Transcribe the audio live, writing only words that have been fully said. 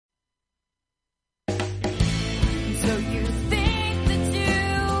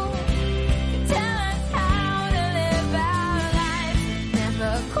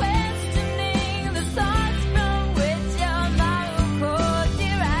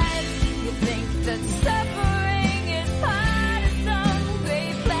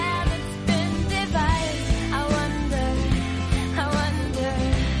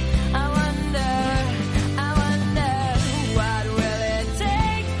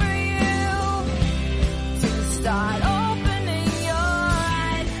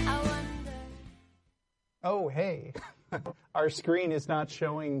hey, our screen is not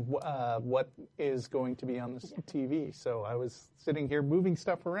showing what is going to be on the TV. So I was sitting here moving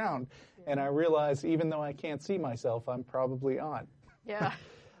stuff around, and I realized even though I can't see myself, I'm probably on. Yeah.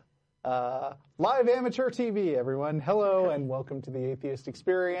 Live amateur TV, everyone. Hello, and welcome to the Atheist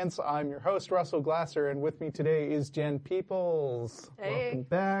Experience. I'm your host, Russell Glasser, and with me today is Jen Peeples. Hey. Welcome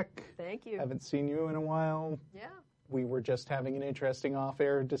back. Thank you. Haven't seen you in a while. Yeah. We were just having an interesting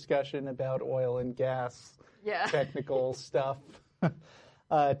off-air discussion about oil and gas technical stuff.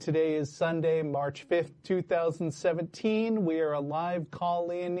 Today is Sunday, March 5th, 2017. We are a live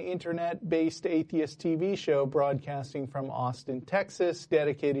call-in, internet-based atheist TV show broadcasting from Austin, Texas,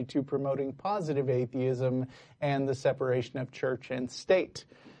 dedicated to promoting positive atheism and the separation of church and state.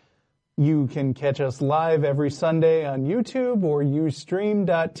 You can catch us live every Sunday on YouTube or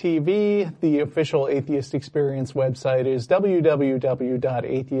Ustream.tv. The official Atheist Experience website is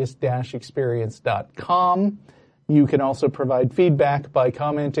www.atheist-experience.com. You can also provide feedback by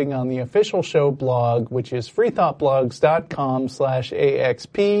commenting on the official show blog, which is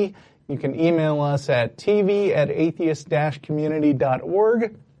freethoughtblogs.com/AXP. You can email us at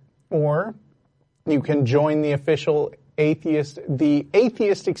tv@atheist-community.org, or you can join the official the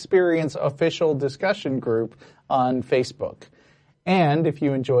Atheist Experience official discussion group on Facebook. And if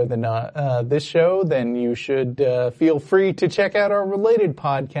you enjoy this show, then you should feel free to check out our related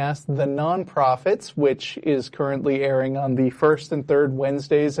podcast, The Nonprofits, which is currently airing on the first and third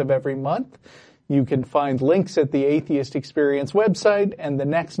Wednesdays of every month. You can find links at the Atheist Experience website, and the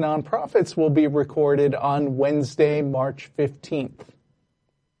next Nonprofits will be recorded on Wednesday, March 15th.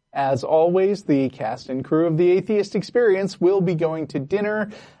 As always, the cast and crew of the Atheist Experience will be going to dinner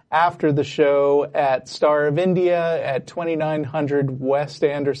after the show at Star of India at 2900 West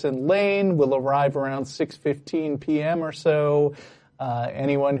Anderson Lane. We'll arrive around 6:15 p.m. or so.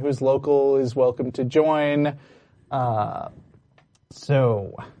 Anyone who's local is welcome to join. So,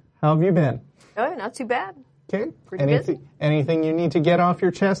 how have you been? Oh, not too bad. Okay. Pretty busy. Anything you need to get off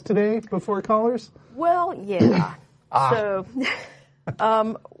your chest today before callers? Well, yeah. So,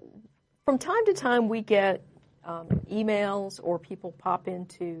 from time to time we get emails or people pop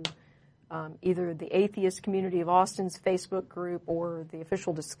into either the Atheist Community of Austin's Facebook group or the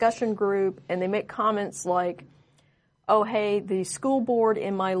official discussion group, and they make comments like, oh, hey, the school board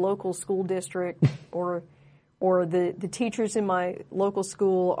in my local school district or the teachers in my local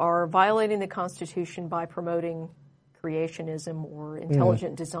school are violating the Constitution by promoting creationism or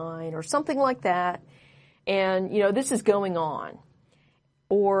intelligent design or something like that. And, this is going on.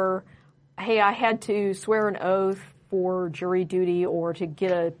 Or, hey, I had to swear an oath for jury duty or to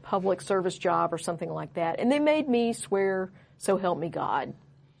get a public service job or something like that. And they made me swear, so help me God.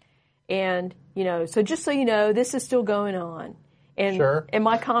 And, so just so you know, this is still going on. And, sure. And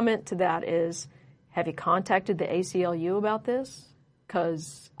my comment to that is, have you contacted the ACLU about this?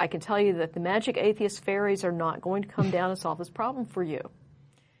 Because I can tell you that the magic atheist fairies are not going to come down and solve this problem for you.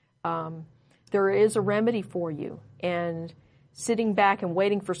 There is a remedy for you. And sitting back and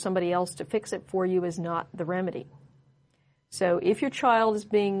waiting for somebody else to fix it for you is not the remedy. So if your child is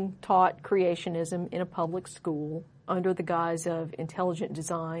being taught creationism in a public school under the guise of intelligent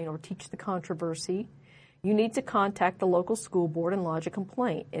design or teach the controversy, you need to contact the local school board and lodge a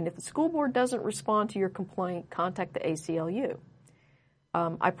complaint. And if the school board doesn't respond to your complaint, contact the ACLU.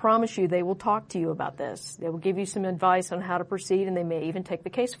 I promise you they will talk to you about this. They will give you some advice on how to proceed, and they may even take the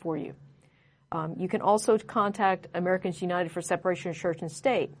case for you. You can also contact Americans United for Separation of Church and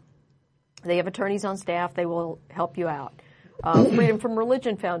State. They have attorneys on staff. They will help you out. Freedom from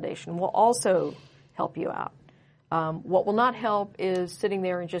Religion Foundation will also help you out. What will not help is sitting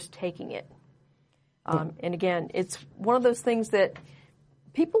there and just taking it. And again, it's one of those things that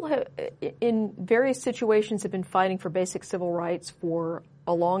people have, in various situations, have been fighting for basic civil rights for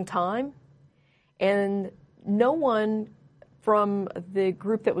a long time. And no one from the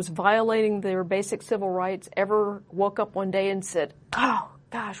group that was violating their basic civil rights ever woke up one day and said, oh,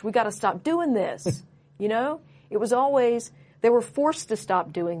 gosh, we got to stop doing this. It was always, they were forced to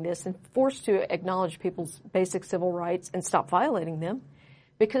stop doing this and forced to acknowledge people's basic civil rights and stop violating them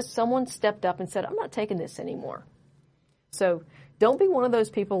because someone stepped up and said, I'm not taking this anymore. So don't be one of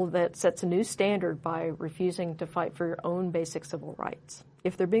those people that sets a new standard by refusing to fight for your own basic civil rights.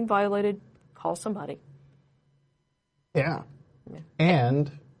 If they're being violated, call somebody. Yeah.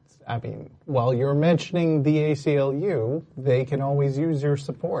 And, while you're mentioning the ACLU, they can always use your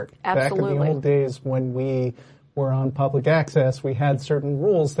support. Absolutely. Back in the old days when we were on public access, we had certain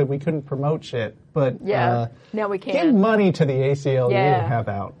rules that we couldn't promote shit. But now we can. Give money to the ACLU to have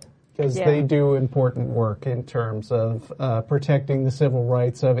out. because they do important work in terms of protecting the civil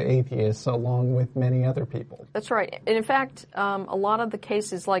rights of atheists along with many other people. That's right. And in fact, a lot of the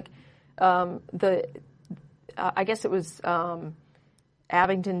cases, like I guess it was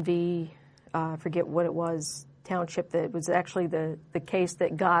Abington v. I forget what it was, township, that was actually the case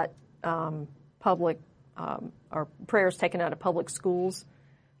that got public or prayers taken out of public schools.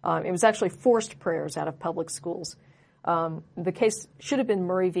 It was actually forced prayers out of public schools. The case should have been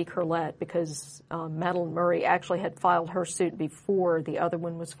Murray v. Curlett because Madeline Murray actually had filed her suit before the other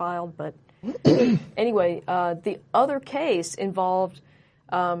one was filed. But anyway, the other case involved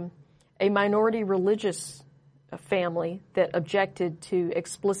a minority religious family that objected to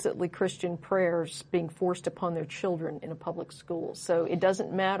explicitly Christian prayers being forced upon their children in a public school. So it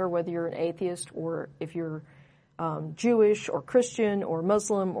doesn't matter whether you're an atheist or if you're Jewish or Christian or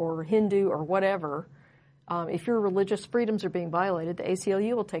Muslim or Hindu or whatever. If your religious freedoms are being violated, the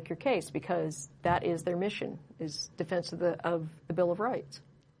ACLU will take your case because that is their mission, is defense of the Bill of Rights.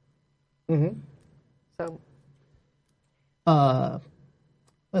 Mm-hmm. So,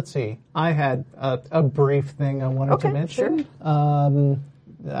 let's see. I had a brief thing I wanted to mention. Sure.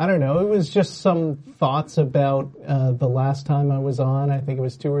 I don't know. It was just some thoughts about the last time I was on. I think it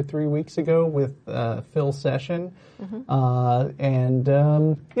was 2 or 3 weeks ago with Phil Session. Mm-hmm.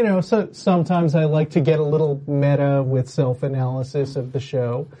 So sometimes I like to get a little meta with self-analysis of the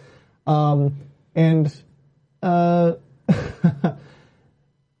show. I'm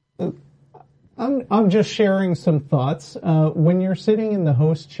just sharing some thoughts. When you're sitting in the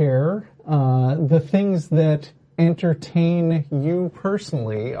host chair, the things that entertain you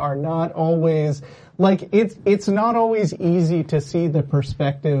personally are not always it's not always easy to see the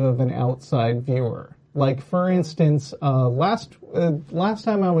perspective of an outside viewer. Like, for instance, last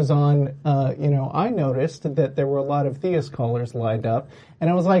time I was on, I noticed that there were a lot of theist callers lined up, and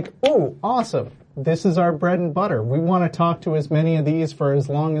I was like, oh, awesome. This is our bread and butter. We want to talk to as many of these for as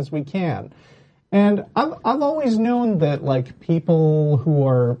long as we can. And I've always known that, people who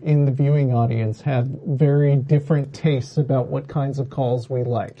are in the viewing audience have very different tastes about what kinds of calls we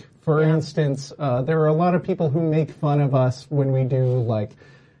like. For instance, there are a lot of people who make fun of us when we do,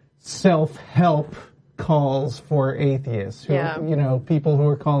 self-help calls for atheists. People who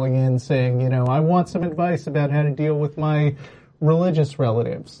are calling in saying, I want some advice about how to deal with my religious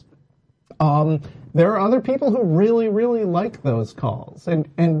relatives. There are other people who really, really like those calls, and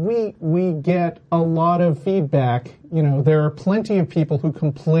we get a lot of feedback. There are plenty of people who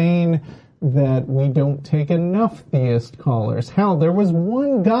complain that we don't take enough theist callers. Hell, there was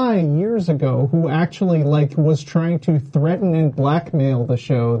one guy years ago who actually was trying to threaten and blackmail the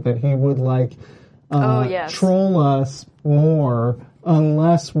show that he would troll us more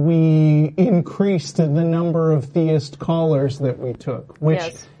unless we increased the number of theist callers that we took,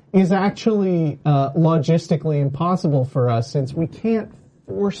 which is actually logistically impossible for us since we can't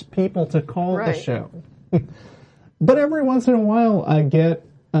force people to call the show. But every once in a while, I get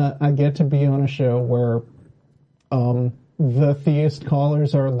to be on a show where the theist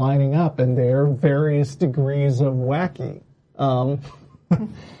callers are lining up, and they're various degrees of wacky.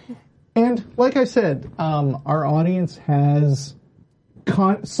 And like I said, our audience has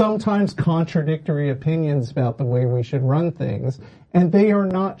sometimes contradictory opinions about the way we should run things, and they are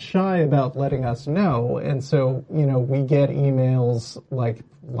not shy about letting us know. And so, we get emails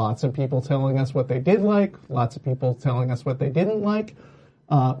lots of people telling us what they did like, lots of people telling us what they didn't like.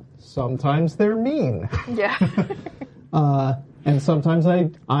 Sometimes they're mean. Yeah. And sometimes I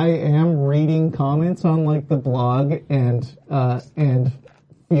am reading comments on the blog and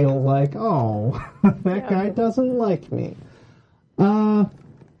feel like, oh, that guy doesn't like me.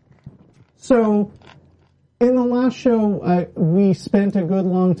 So in the last show, we spent a good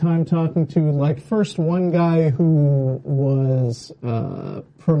long time talking to, first one guy who was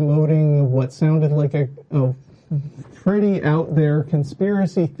promoting what sounded like a pretty out there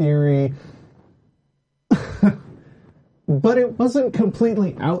conspiracy theory, but it wasn't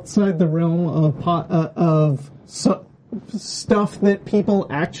completely outside the realm of stuff that people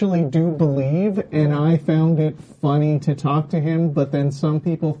actually do believe, and I found it funny to talk to him, but then some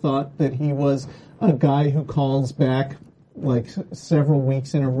people thought that he was a guy who calls back several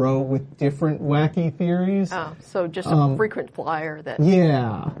weeks in a row with different wacky theories. Oh, so just a frequent flyer that...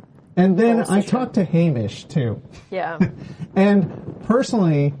 Yeah. And then I talked to Hamish, too. Yeah. And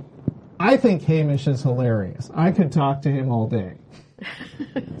personally, I think Hamish is hilarious. I could talk to him all day.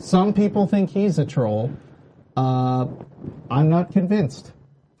 Some people think he's a troll. I'm not convinced.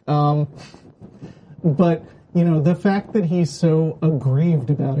 But, the fact that he's so aggrieved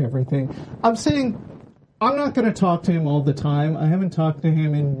about everything. I'm saying I'm not going to talk to him all the time. I haven't talked to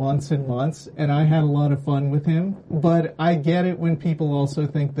him in months and months, and I had a lot of fun with him. But I get it when people also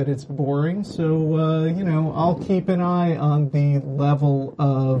think that it's boring. So, I'll keep an eye on the level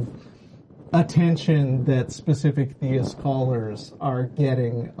of attention that specific theist callers are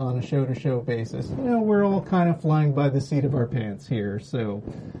getting on a show-to-show basis. We're all kind of flying by the seat of our pants here. So,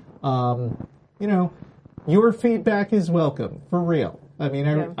 your feedback is welcome, for real. I mean,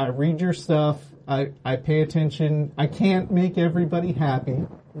 I read your stuff. I pay attention. I can't make everybody happy,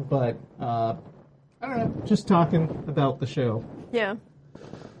 but, I don't know, just talking about the show. Yeah.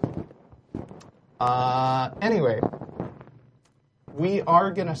 Anyway, we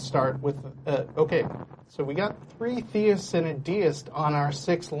are going to start with, okay, so we got 3 theists and a deist on our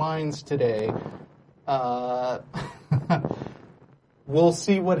 6 lines today. We'll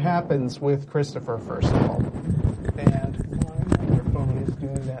see what happens with Christopher, first of all. And my microphone is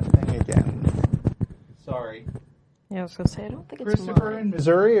doing that thing again. Sorry. Yeah, I was going to say, I don't think it's Christopher in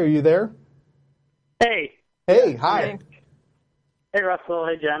Missouri, are you there? Hey. Hey, hi. Hey, Russell.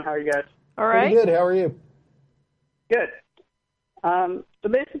 Hey, Jen. How are you guys? All right. Pretty good. How are you? Good. So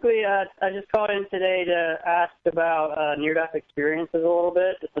basically, I just called in today to ask about near-death experiences a little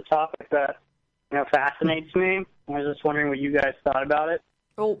bit. It's a topic that, fascinates me. I was just wondering what you guys thought about it.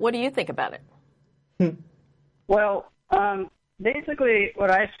 Well, what do you think about it? Well, basically,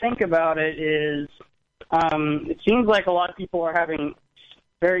 what I think about it is it seems like a lot of people are having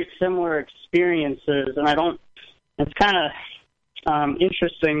very similar experiences, and it's kind of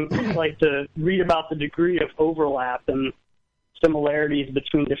interesting, like, to read about the degree of overlap and similarities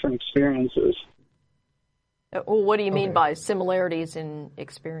between different experiences. Well, what do you mean by similarities in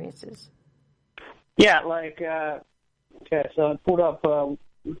experiences? Yeah, like, so I pulled up,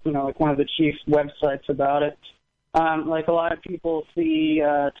 like one of the chief websites about it. Like a lot of people see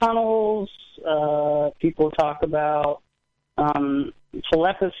tunnels, people talk about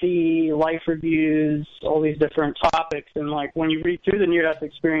telepathy, life reviews, all these different topics. And, like, when you read through the near-death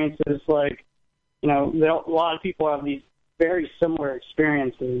experiences, like, a lot of people have these very similar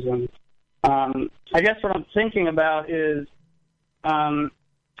experiences. And I guess what I'm thinking about is, I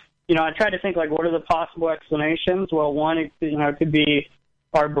try to think, like, what are the possible explanations? Well, one, it could be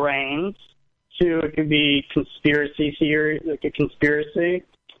our brains. 2, it could be conspiracy theory, like a conspiracy.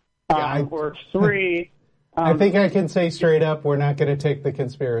 Or 3... I think I can say straight up, we're not going to take the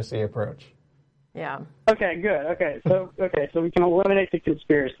conspiracy approach. Yeah. Okay, good. Okay, so we can eliminate the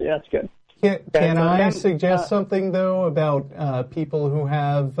conspiracy. That's good. Can I suggest something, though, about people who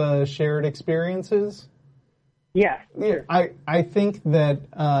have shared experiences? Yeah. I think that,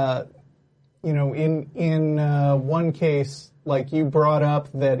 in one case, like you brought up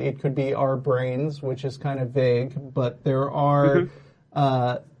that it could be our brains, which is kind of vague, but there are,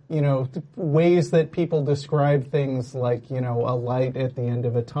 ways that people describe things like, a light at the end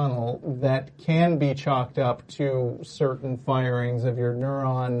of a tunnel that can be chalked up to certain firings of your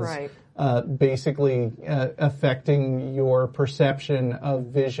neurons. Right. Basically affecting your perception of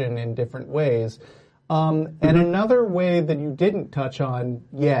vision in different ways. And another way that you didn't touch on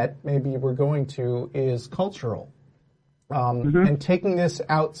yet, maybe we're going to, is cultural. And taking this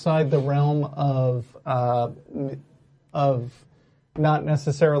outside the realm of not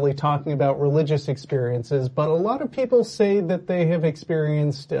necessarily talking about religious experiences, but a lot of people say that they have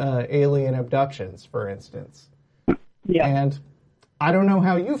experienced alien abductions, for instance. Yeah. And I don't know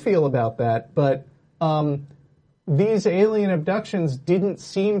how you feel about that, but these alien abductions didn't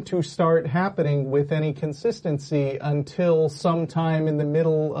seem to start happening with any consistency until sometime in the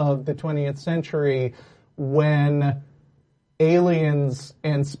middle of the 20th century when aliens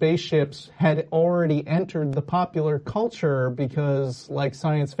and spaceships had already entered the popular culture because, like,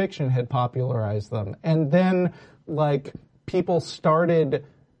 science fiction had popularized them. And then, like, people started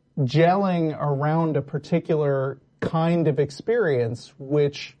gelling around a particular kind of experience,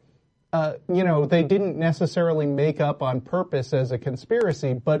 which, they didn't necessarily make up on purpose as a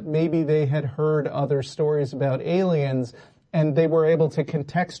conspiracy, but maybe they had heard other stories about aliens and they were able to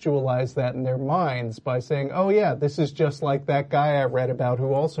contextualize that in their minds by saying, oh yeah, this is just like that guy I read about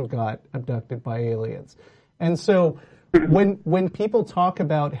who also got abducted by aliens. And so when people talk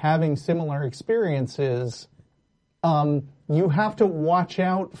about having similar experiences, you have to watch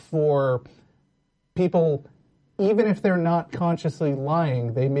out for people. Even if they're not consciously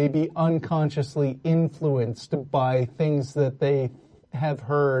lying, they may be unconsciously influenced by things that they have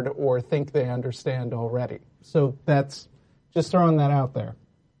heard or think they understand already. So that's just throwing that out there.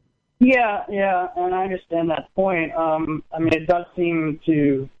 Yeah, and I understand that point. It does seem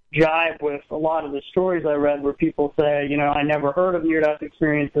to jive with a lot of the stories I read where people say, I never heard of near-death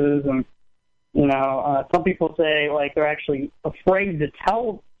experiences, and Some people say, like, they're actually afraid to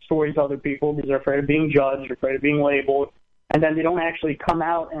tell stories to other people because they're afraid of being judged, afraid of being labeled, and then they don't actually come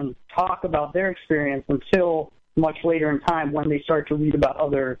out and talk about their experience until much later in time when they start to read about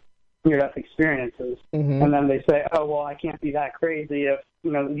other near-death experiences. Mm-hmm. And then they say, oh, well, I can't be that crazy if,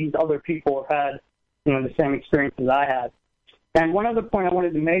 these other people have had, the same experiences I had. And one other point I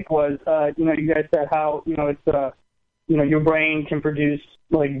wanted to make was, you guys said how, it's, your brain can produce,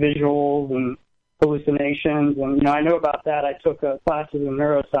 like, visuals and hallucinations. And, I know about that. I took classes in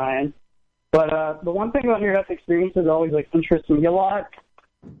neuroscience. But the one thing about near-death experiences that always, like, interests me a lot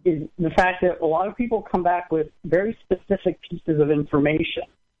is the fact that a lot of people come back with very specific pieces of information,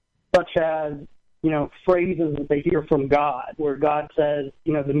 such as, phrases that they hear from God, where God says,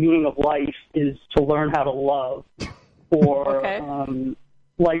 the meaning of life is to learn how to love, or okay.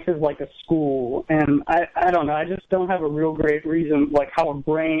 Life is like a school. And I don't know, I just don't have a real great reason, like, how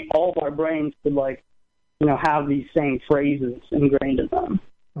all of our brains could, like, have these same phrases ingrained in them.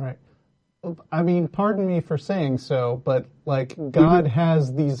 Right. I mean, pardon me for saying so, but, like, God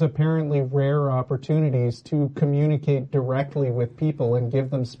has these apparently rare opportunities to communicate directly with people and give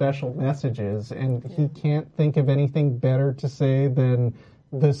them special messages, and he can't think of anything better to say than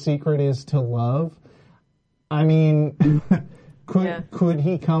the secret is to love. I mean, could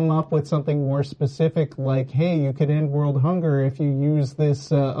he come up with something more specific, like, hey, you could end world hunger if you use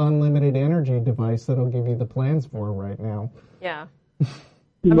this unlimited energy device that'll give you the plans for right now? Yeah.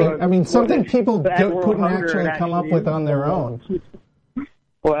 I mean, something people couldn't actually come up with on their own.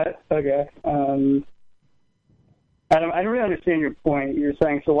 What? Okay. I don't really understand your point. You're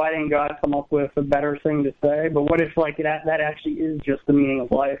saying, so why didn't God come up with a better thing to say? But what if, like, that actually is just the meaning of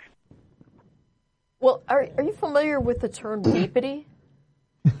life? Well, are you familiar with the term deepity?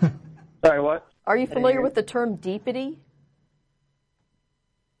 Sorry, what? Are you familiar with the term deepity?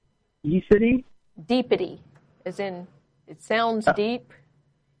 Deepity? Deepity, as in, it sounds deep,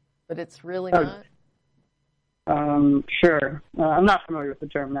 but it's really not? Sure. I'm not familiar with the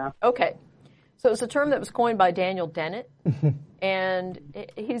term now. Okay. So it's a term that was coined by Daniel Dennett, and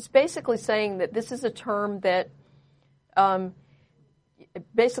he's basically saying that this is a term that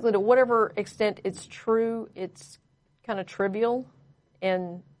basically to whatever extent it's true, it's kind of trivial,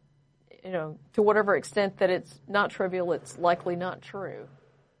 and to whatever extent that it's not trivial, it's likely not true.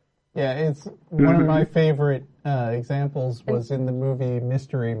 Yeah, it's one of my favorite examples was in the movie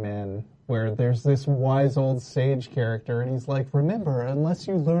Mystery Men, where there's this wise old sage character, and he's like, remember, unless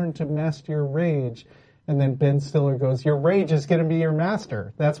you learn to master your rage. And then Ben Stiller goes, your rage is going to be your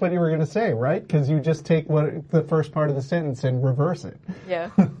master. That's what you were going to say, right? Because you just take the first part of the sentence and reverse it.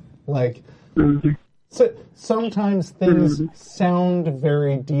 Yeah. So sometimes things sound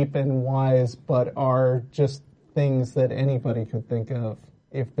very deep and wise, but are just things that anybody could think of.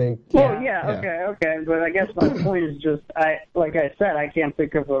 If they can't. Well, okay. But I guess my point is just, like I said, I can't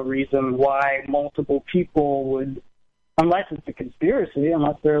think of a reason why multiple people would, unless it's a conspiracy,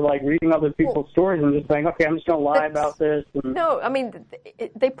 unless they're, like, reading other people's stories and just saying, okay, I'm just going to lie about this. No, I mean,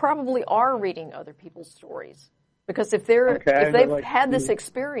 they probably are reading other people's stories. Because if they've had this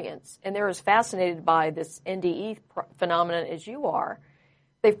experience and they're as fascinated by this NDE phenomenon as you are,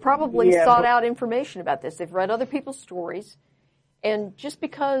 they've probably sought out information about this. They've read other people's stories. And just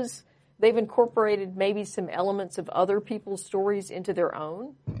because they've incorporated maybe some elements of other people's stories into their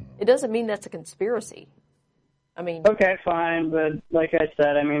own, it doesn't mean that's a conspiracy. I mean, okay, fine, but like I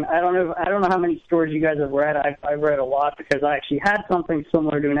said, I mean, I don't know how many stories you guys have read. I've read a lot because I actually had something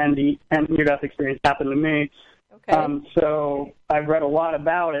similar to an near-death experience happen to me. Okay. So I've read a lot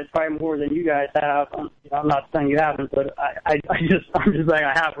about it, probably more than you guys have. I'm not saying you haven't, but I'm just saying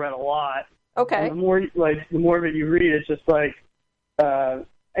I have read a lot. Okay. And the more that you read, it's just like.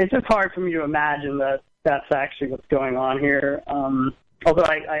 It's just hard for me to imagine that that's actually what's going on here. Although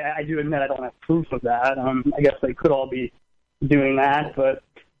I do admit I don't have proof of that. I guess they could all be doing that, but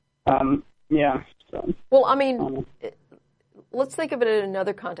yeah. So, well, I mean, let's think of it in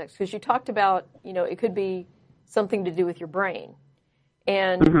another context, because you talked about, it could be something to do with your brain.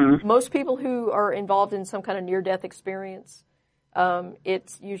 And most people who are involved in some kind of near-death experience,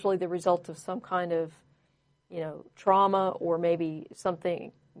 it's usually the result of some kind of trauma, or maybe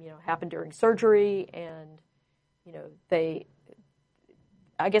something, happened during surgery, and,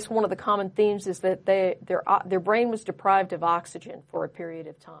 I guess one of the common themes is that their brain was deprived of oxygen for a period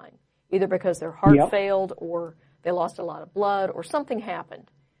of time, either because their heart failed, or they lost a lot of blood, or something happened.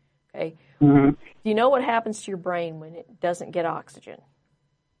 Okay. Do you know what happens to your brain when it doesn't get oxygen?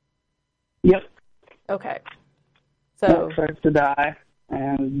 Yep. Okay. So it starts to die,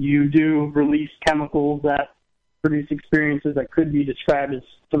 and you do release chemicals that produce experiences that could be described as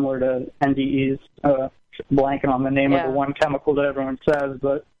similar to NDEs. Blanking on the name of the one chemical that everyone says,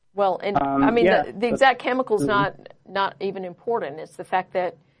 but well, and the exact chemical is not even important. It's the fact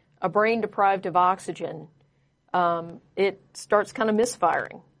that a brain deprived of oxygen, it starts kind of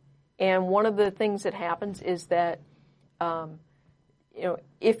misfiring, and one of the things that happens is that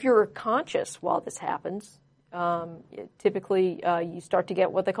if you're conscious while this happens, typically you start to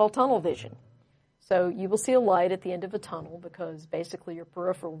get what they call tunnel vision. So you will see a light at the end of a tunnel because basically your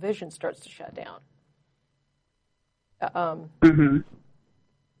peripheral vision starts to shut down.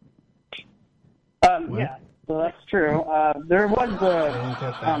 Yeah, so that's true. There was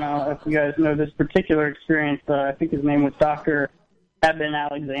I don't know if you guys know this particular experience. I think his name was Dr. Eben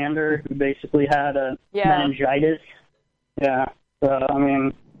Alexander, who basically had a meningitis. Yeah, so I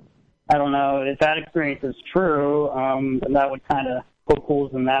mean, I don't know if that experience is true, then that would kind of poke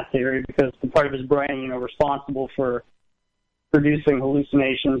holes in that theory because the part of his brain, responsible for producing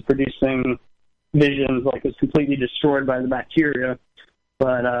hallucinations, producing visions, was completely destroyed by the bacteria.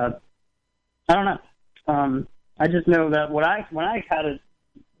 But I don't know. I just know that when I had an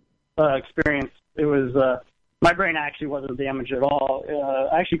experience, it was my brain actually wasn't damaged at all.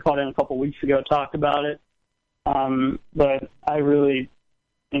 I actually called in a couple weeks ago, talked about it, but I really,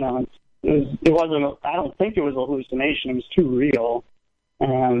 it wasn't. I don't think it was a hallucination. It was too real,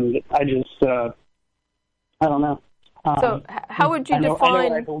 and I just I don't know. So how would you define? I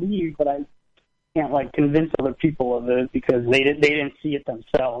know I believe, but I can't convince other people of it because they didn't see it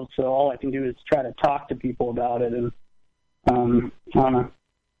themselves. So all I can do is try to talk to people about it, and I don't know.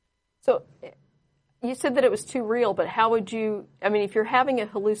 So you said that it was too real, but how would you? I mean, if you're having a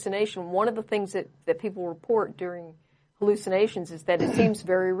hallucination, one of the things that people report during hallucinations is that it seems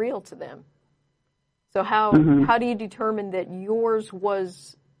very real to them. So how do you determine that yours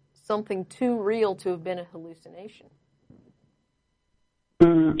was something too real to have been a hallucination?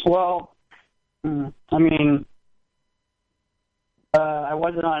 Well, I mean, I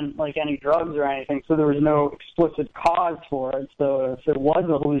wasn't on any drugs or anything, so there was no explicit cause for it. So if it was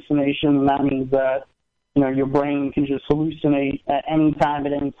a hallucination, that means that your brain can just hallucinate at any time,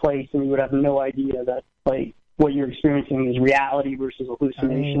 at any place, and you would have no idea that what you're experiencing is reality versus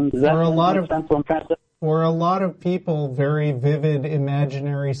hallucination. Does that make sense? What I'm trying to say? For a lot of people, very vivid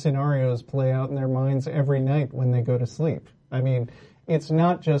imaginary scenarios play out in their minds every night when they go to sleep. I mean, it's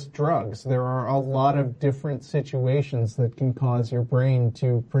not just drugs. There are a lot of different situations that can cause your brain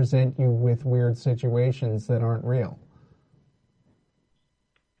to present you with weird situations that aren't real.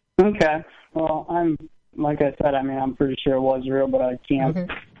 Okay. Well, like I said, I'm pretty sure it was real, but I can't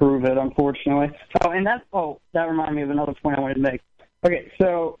prove it, unfortunately. That reminded me of another point I wanted to make. Okay,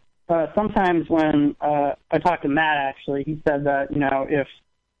 so sometimes when I talked to Matt, actually, he said that, if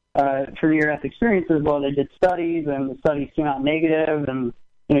for near-death experiences, they did studies, and the studies came out negative, and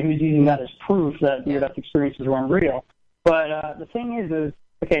he was using that as proof that near-death experiences weren't real. But the thing is,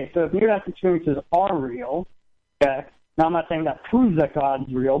 so if near-death experiences are real, now I'm not saying that proves that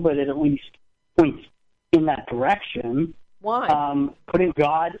God's real, but it at least points in that direction. Why? Couldn't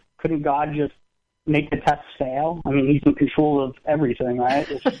God just make the test fail? I mean, he's in control of everything, right?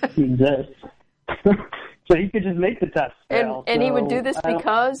 If he exists. So he could just make the test fail. And he would do this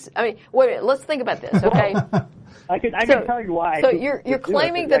because, wait, let's think about this, okay? I can tell you why. So you're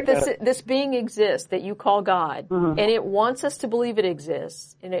claiming that this being exists, that you call God, and it wants us to believe it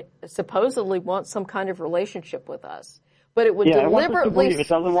exists, and it supposedly wants some kind of relationship with us. But it would deliberately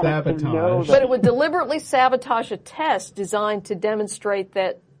sabotage. But it would deliberately sabotage a test designed to demonstrate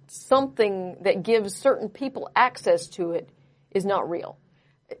that something that gives certain people access to it is not real.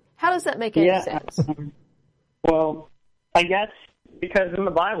 How does that make any sense? Well, I guess because in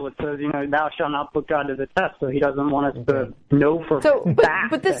the Bible it says, thou shalt not put God to the test, so he doesn't want us to know for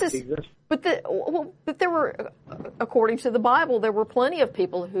fact but this that is, he exists. But there were, according to the Bible, there were plenty of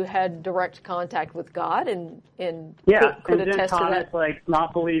people who had direct contact with God and could attest to that.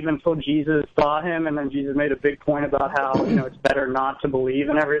 Not believe until Jesus saw him, and then Jesus made a big point about how it's better not to believe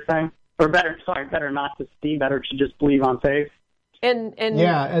and everything, or better not to see, better to just believe on faith. And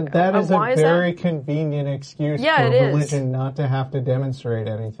that is a very convenient excuse for religion not to have to demonstrate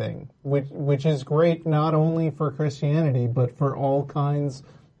anything, which is great not only for Christianity, but for all kinds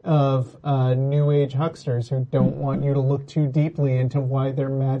of New Age hucksters who don't want you to look too deeply into why their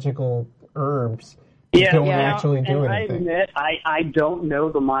magical herbs don't actually do anything. I admit, I don't know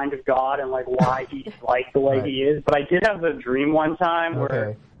the mind of God and like why he's like the way he is, but I did have a dream one time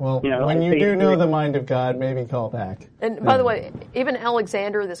where, well, when you do know the mind of God, maybe call back. And by the way, even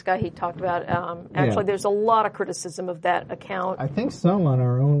Alexander, this guy he talked about, actually there's a lot of criticism of that account. I think some on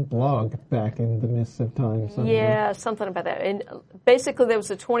our own blog back in the midst of time. Yeah, something about that. And basically there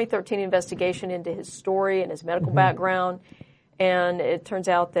was a 2013 investigation into his story and his medical background. And it turns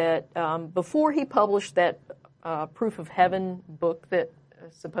out that before he published that Proof of Heaven book that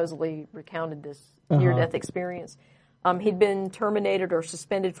supposedly recounted this near-death experience, he'd been terminated or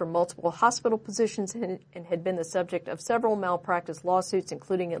suspended from multiple hospital positions and had been the subject of several malpractice lawsuits,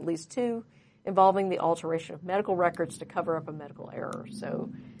 including at least 2 involving the alteration of medical records to cover up a medical error. So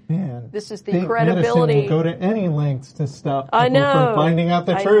this is the credibility. Medicine will go to any lengths to stop people from finding out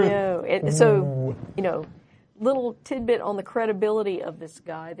the truth. I know. So, little tidbit on the credibility of this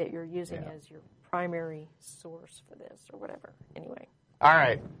guy that you're using as your primary source for this or whatever. Anyway. All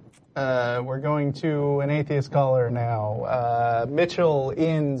right. We're going to an atheist caller now. Mitchell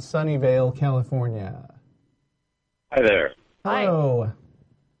in Sunnyvale, California. Hi there. Hello.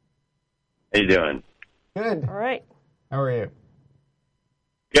 How you doing? Good. All right. How are you?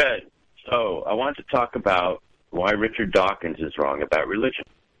 Good. So I want to talk about why Richard Dawkins is wrong about religion.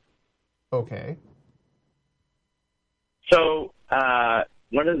 Okay. So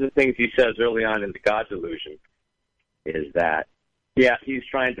one of the things he says early on in the God Delusion is that, he's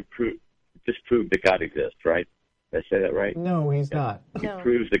trying to disprove that God exists, right? Did I say that right? No, he's not. He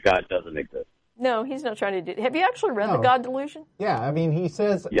proves that God doesn't exist. No, he's not trying to do. Have you actually read The God Delusion? Yeah, I mean, he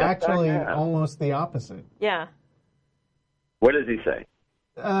says almost the opposite. Yeah. What does he say?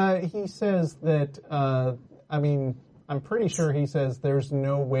 He says that, I'm pretty sure he says there's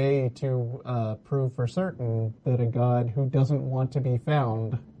no way to prove for certain that a God who doesn't want to be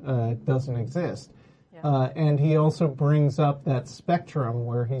found doesn't exist. Yeah. And he also brings up that spectrum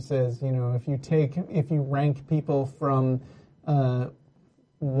where he says, if you rank people from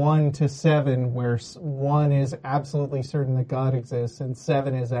 1 to 7, where 1 is absolutely certain that God exists and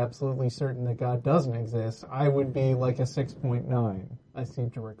 7 is absolutely certain that God doesn't exist, I would be like a 6.9, I seem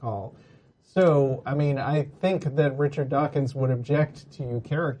to recall. So, I think that Richard Dawkins would object to you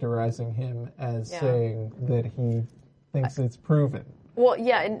characterizing him as saying that he thinks it's proven. Well,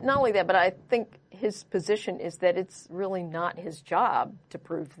 yeah, and not only that, but I think his position is that it's really not his job to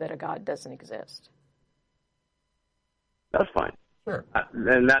prove that a God doesn't exist. That's fine. Sure.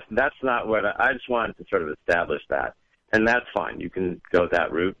 And that's not what I just wanted to sort of establish that. And that's fine. You can go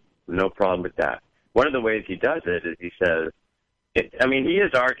that route. No problem with that. One of the ways he does it is he says, he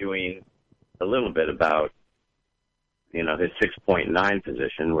is arguing a little bit about, his 6.9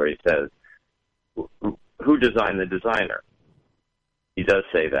 position where he says, who designed the designer? He does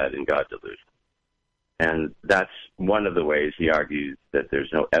say that in God Delusion. And that's one of the ways he argues that there's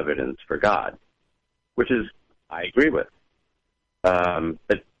no evidence for God, which is, I agree with.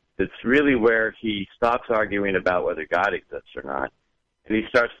 But it's really where he stops arguing about whether God exists or not. And he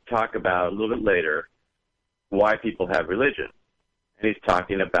starts to talk about, a little bit later, why people have religion. And he's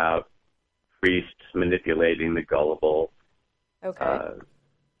talking about priests manipulating the gullible, stuff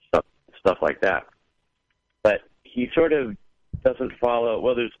like that. But he sort of doesn't follow.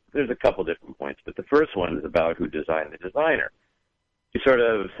 Well, there's a couple different points, but the first one is about who designed the designer. He sort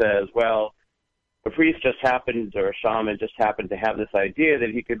of says, well, a priest just happened, or a shaman just happened to have this idea that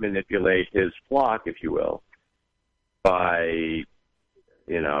he could manipulate his flock, if you will, by,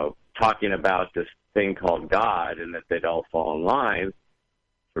 talking about this thing called God, and that they'd all fall in line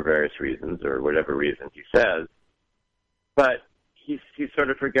for various reasons, or whatever reasons he says. But he sort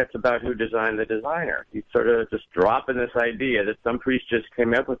of forgets about who designed the designer. He's sort of just dropping this idea that some priest just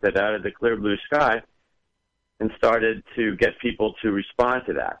came up with it out of the clear blue sky and started to get people to respond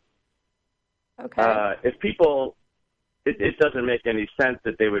to that. Okay. If people, it doesn't make any sense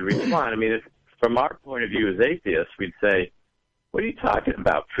that they would respond. From our point of view as atheists, we'd say, what are you talking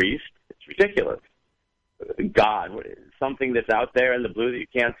about, priest? It's ridiculous. God, something that's out there in the blue that you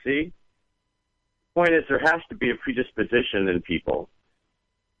can't see? The point is, there has to be a predisposition in people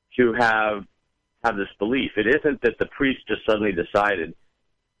to have this belief. It isn't that the priest just suddenly decided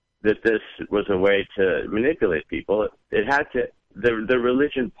that this was a way to manipulate people. It had to, the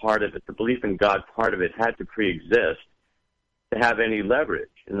religion part of it, the belief in God part of it, had to pre-exist to have any leverage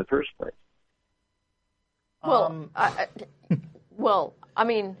in the first place.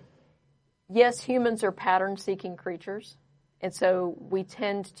 Yes, humans are pattern-seeking creatures, and so we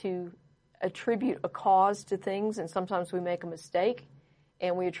tend to attribute a cause to things, and sometimes we make a mistake,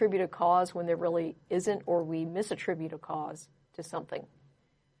 and we attribute a cause when there really isn't, or we misattribute a cause to something.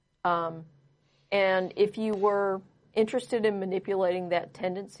 And if you were interested in manipulating that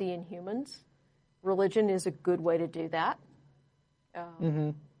tendency in humans, religion is a good way to do that.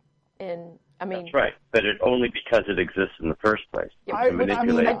 And I mean, that's right, but it only because it exists in the first place. I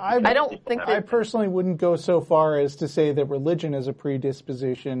don't think that I personally wouldn't go so far as to say that religion is a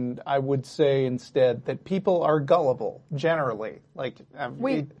predisposition. I would say instead that people are gullible generally, like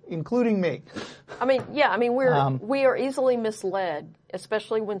including me. I mean, we are easily misled,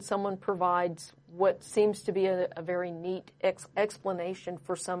 especially when someone provides what seems to be a very neat explanation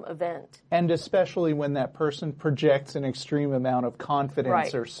for some event. And especially when that person projects an extreme amount of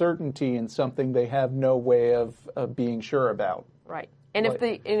confidence or certainty in something they have no way of being sure about. Right. And if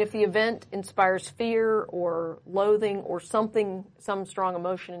the event inspires fear or loathing or some strong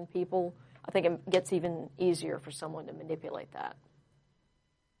emotion in people, I think it gets even easier for someone to manipulate that.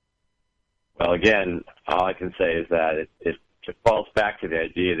 Well, again, all I can say is that it falls back to the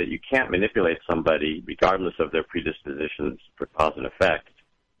idea that you can't manipulate somebody regardless of their predispositions for cause and effect,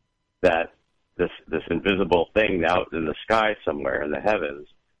 that this invisible thing out in the sky somewhere in the heavens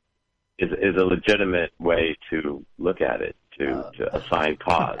is a legitimate way to look at it, to assign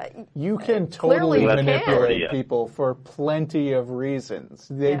cause. You can totally manipulate people for plenty of reasons.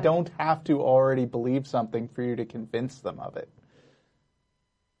 They don't have to already believe something for you to convince them of it.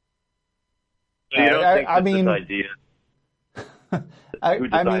 So you don't think this idea... who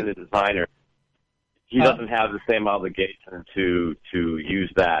designed the designer, he doesn't have the same obligation to use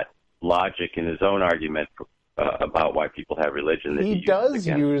that logic in his own argument about why people have religion. That he does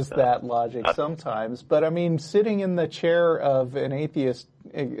use that logic sometimes, but I mean, sitting in the chair of an atheist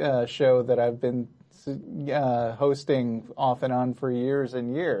show that I've been hosting off and on for years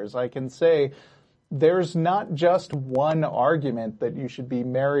and years, I can say there's not just one argument that you should be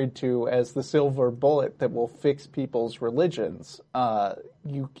married to as the silver bullet that will fix people's religions.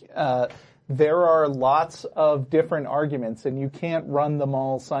 There are lots of different arguments, and you can't run them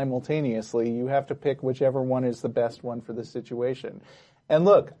all simultaneously. You have to pick whichever one is the best one for the situation. And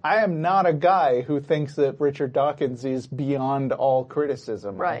look, I am not a guy who thinks that Richard Dawkins is beyond all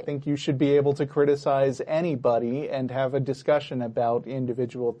criticism. Right. I think you should be able to criticize anybody and have a discussion about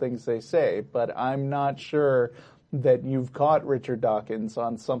individual things they say. But I'm not sure that you've caught Richard Dawkins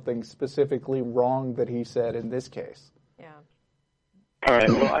on something specifically wrong that he said in this case. Yeah. All right.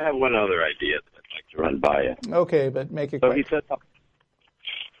 Well, I have one other idea that I'd like to run by you. Okay, but make it quick. He says,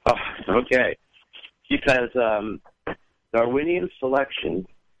 okay. He says, Darwinian selection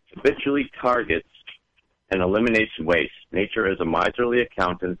habitually targets and eliminates waste. Nature is a miserly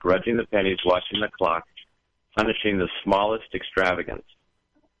accountant, grudging the pennies, watching the clock, punishing the smallest extravagance.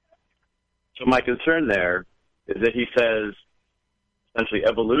 So my concern there is that he says, essentially,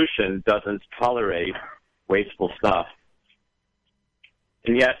 evolution doesn't tolerate wasteful stuff.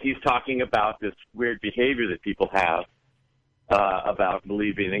 And yet he's talking about this weird behavior that people have about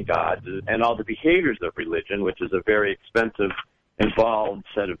believing in God and all the behaviors of religion, which is a very expensive, involved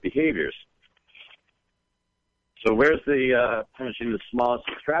set of behaviors. So where's the punishing the smallest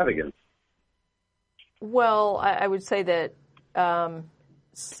extravagance? Well, I would say that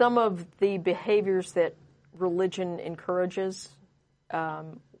some of the behaviors that religion encourages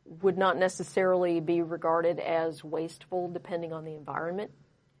would not necessarily be regarded as wasteful depending on the environment.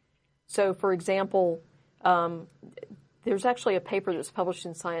 So, for example, there's actually a paper that was published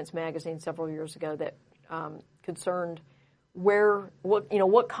in Science magazine several years ago that concerned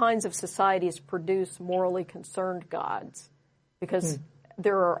what kinds of societies produce morally concerned gods, because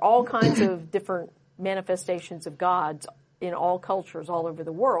there are all kinds of different manifestations of gods in all cultures all over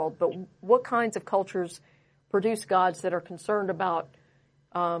the world, but what kinds of cultures produce gods that are concerned about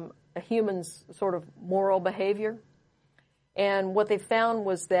a human's sort of moral behavior? And what they found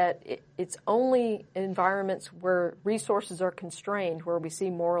was that it's only environments where resources are constrained where we see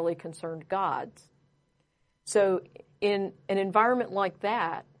morally concerned gods. So in an environment like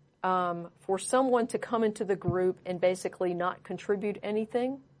that, for someone to come into the group and basically not contribute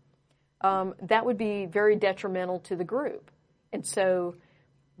anything, that would be very detrimental to the group. And so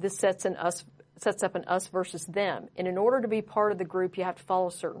this sets up an us versus them. And in order to be part of the group, you have to follow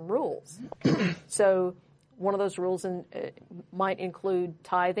certain rules. So one of those rules might include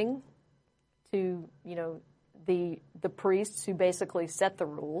tithing to, the priests who basically set the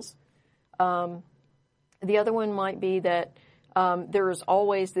rules. The other one might be that there is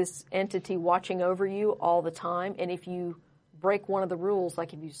always this entity watching over you all the time, and if you break one of the rules,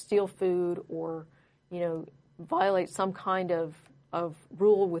 like if you steal food or, violate some kind of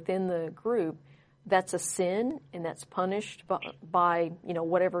rule within the group, that's a sin, and that's punished by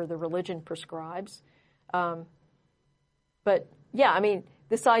whatever the religion prescribes. But yeah, I mean,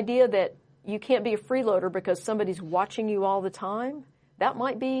 this idea that you can't be a freeloader because somebody's watching you all the time, that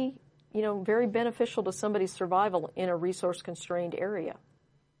might be, very beneficial to somebody's survival in a resource-constrained area.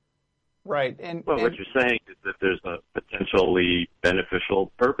 Right. What you're saying is that there's a potentially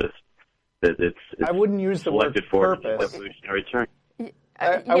beneficial purpose, that it's I wouldn't use the word purpose. Evolutionary term.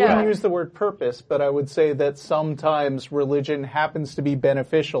 I wouldn't use the word purpose, but I would say that sometimes religion happens to be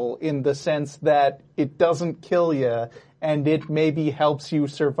beneficial in the sense that it doesn't kill you and it maybe helps you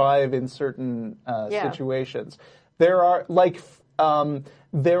survive in certain situations. There are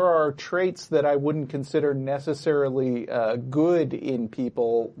there are traits that I wouldn't consider necessarily good in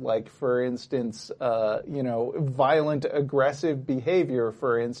people, like, for instance, violent, aggressive behavior,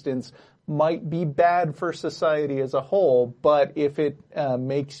 for instance, might be bad for society as a whole, but if it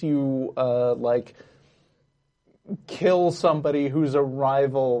makes you, kill somebody who's a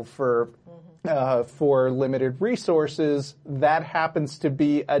rival for limited resources, that happens to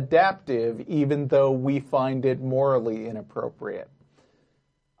be adaptive, even though we find it morally inappropriate.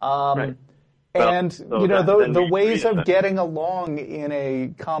 Right. And, so the ways of getting along in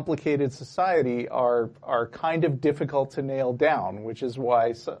a complicated society are kind of difficult to nail down, which is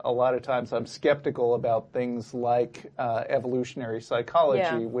why a lot of times I'm skeptical about things like evolutionary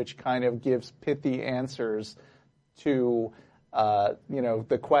psychology, which kind of gives pithy answers to,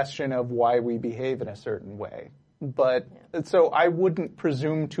 the question of why we behave in a certain way. But so I wouldn't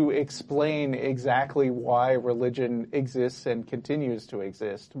presume to explain exactly why religion exists and continues to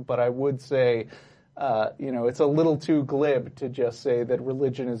exist, but I would say, it's a little too glib to just say that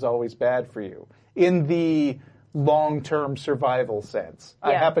religion is always bad for you in the long-term survival sense.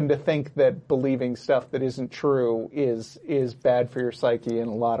 I happen to think that believing stuff that isn't true is bad for your psyche in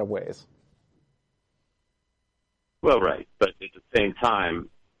a lot of ways. Well, right, but at the same time,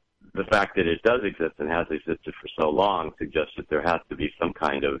 the fact that it does exist and has existed for so long suggests that there has to be some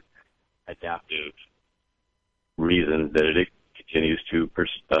kind of adaptive reason that it continues to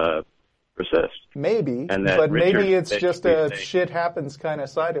persist. Maybe, but maybe it's just a shit happens kind of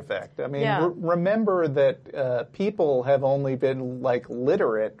side effect. I mean, remember that people have only been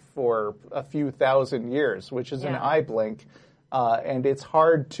literate for a few thousand years, which is an eye blink, and it's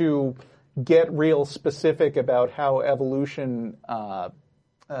hard to get real specific about how evolution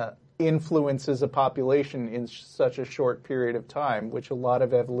influences a population in such a short period of time, which a lot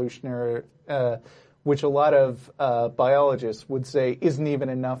of biologists would say isn't even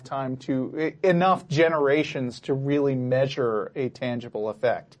enough generations to really measure a tangible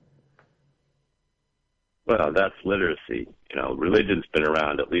effect. Well, that's literacy. Religion's been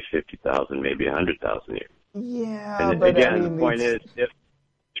around at least 50,000, maybe 100,000 years. Yeah, and but again, the point is, if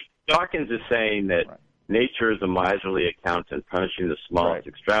Dawkins is saying that nature is a miserly accountant punishing the smallest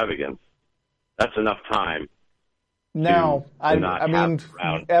extravagance, that's enough time. Now,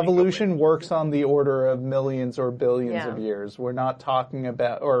 evolution works on the order of millions or billions of years. We're not talking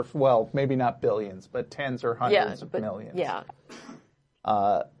about, maybe not billions, but tens or hundreds of millions. Yeah.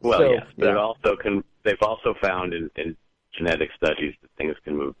 But they've also found in genetic studies that things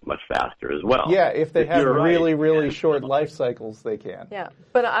can move much faster as well. Yeah, if they have really short life cycles, they can. Yeah,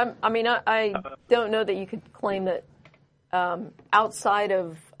 but I don't know that you could claim that outside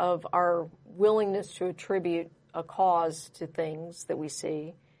of our willingness to attribute a cause to things that we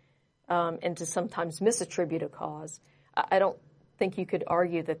see, and to sometimes misattribute a cause, I don't think you could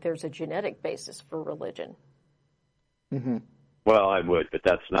argue that there's a genetic basis for religion. Mm-hmm. Well, I would, but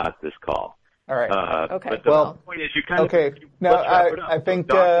that's not this call. All right. Okay. But the point is, you kind of. Okay. No, I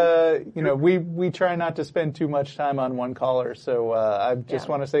think we try not to spend too much time on one caller, so I just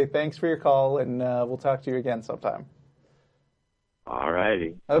want to say thanks for your call, and we'll talk to you again sometime. All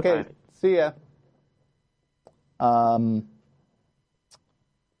righty. Okay. Bye. See ya. No.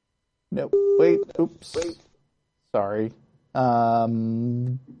 Wait. Oops. Sorry.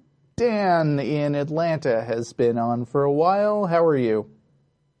 Dan in Atlanta has been on for a while. How are you?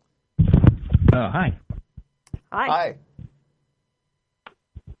 Hi. Hi.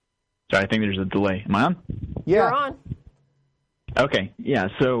 Sorry, I think there's a delay. Am I on? Yeah. You're on. Okay. Yeah.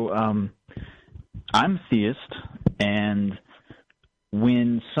 So I'm a theist, and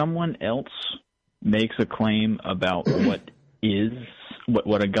when someone else makes a claim about what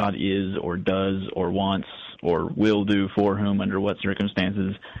a God is or does or wants or will do for whom under what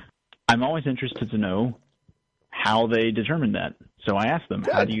circumstances, I'm always interested to know how they determine that. So I ask them,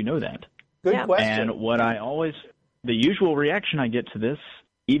 how do you know that? Good question. And the usual reaction I get to this,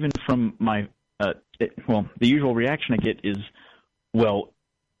 even from my, the usual reaction I get is,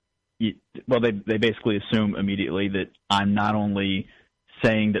 they basically assume immediately that I'm not only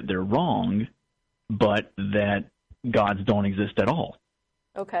saying that they're wrong, but that gods don't exist at all.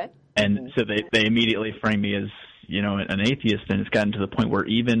 Okay. And so they immediately frame me as, an atheist, and it's gotten to the point where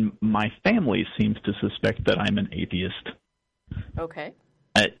even my family seems to suspect that I'm an atheist. Okay.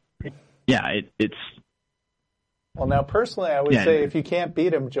 It's... Well, now, personally, I would say if you can't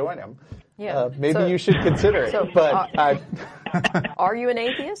beat him, join him. Yeah. Maybe you should consider it. Are you an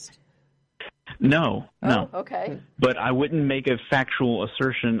atheist? No. Oh, okay. But I wouldn't make a factual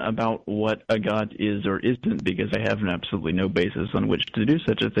assertion about what a god is or isn't, because I have absolutely no basis on which to do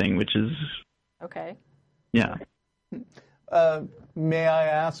such a thing, which is... Okay. Yeah. May I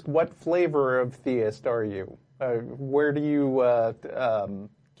ask, what flavor of theist are you? Where do you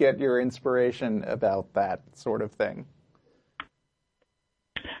get your inspiration about that sort of thing?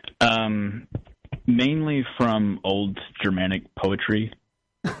 Mainly from old Germanic poetry.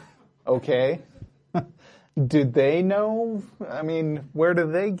 Okay. Did they know? I mean, where do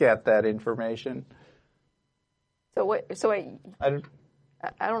they get that information? So wait. I don't.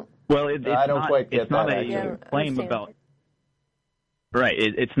 Well, I don't quite get that. It's not a claim about. Right.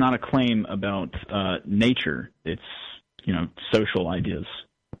 It's not a claim about nature. It's social ideas.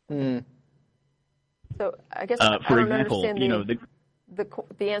 Mm. So I guess for I don't example, understand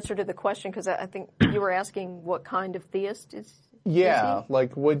the answer to the question, because I think you were asking what kind of theist is. Yeah,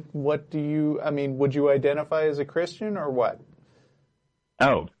 like what do you? I mean, would you identify as a Christian or what?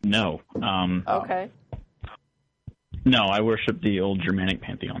 Oh no. Okay. No, I worship the old Germanic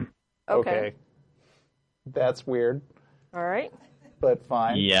pantheon. Okay. That's weird. All right. But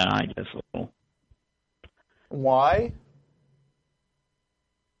fine. Yeah, I guess so. Why?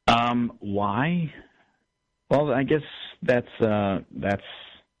 Why? Well, I guess that's a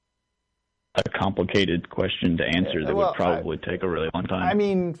complicated question to answer that would probably take a really long time. I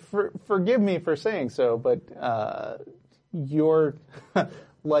mean, forgive me for saying so, but you're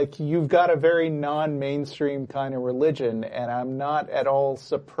like, you've got a very non-mainstream kind of religion, and I'm not at all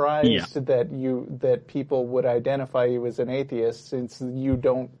surprised that people would identify you as an atheist, since you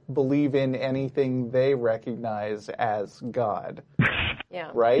don't believe in anything they recognize as God. Yeah.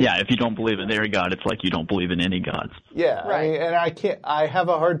 Right? Yeah, if you don't believe in their God, it's like you don't believe in any gods. Yeah, right. I have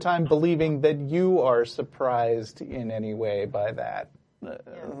a hard time believing that you are surprised in any way by that.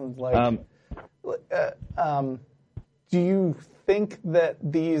 Do you think that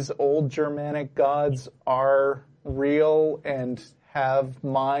these old Germanic gods are real and have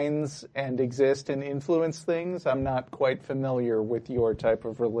minds and exist and influence things? I'm not quite familiar with your type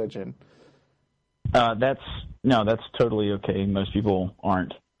of religion. That's totally okay. Most people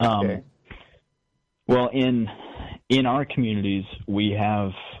aren't. Okay. Well, in our communities, we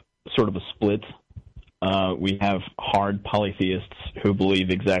have sort of a split. We have hard polytheists who believe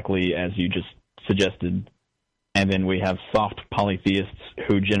exactly as you just suggested, and then we have soft polytheists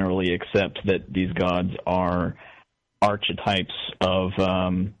who generally accept that these gods are archetypes of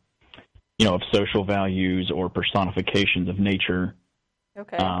of social values or personifications of nature.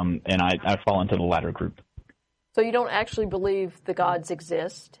 Okay. And I fall into the latter group. So you don't actually believe the gods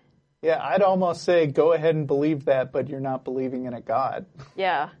exist? Yeah, I'd almost say go ahead and believe that, but you're not believing in a god.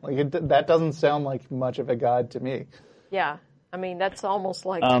 Yeah. That doesn't sound like much of a god to me. Yeah. I mean, that's almost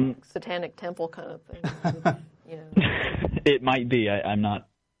like satanic temple kind of thing. It might be. I'm not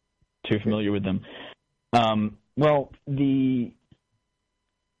too familiar with them. Well,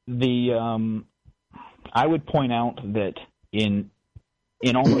 I would point out that in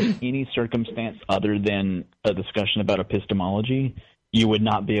almost any circumstance other than a discussion about epistemology, you would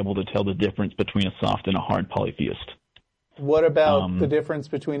not be able to tell the difference between a soft and a hard polytheist. What about the difference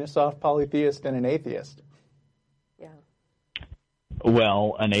between a soft polytheist and an atheist? Yeah.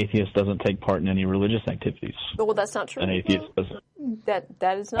 Well, an atheist doesn't take part in any religious activities. Well, that's not true. An atheist doesn't.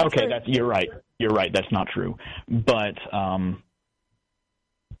 That is not true. Okay, you're right. You're right. That's not true. But I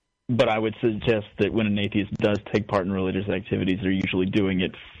would suggest that when an atheist does take part in religious activities, they're usually doing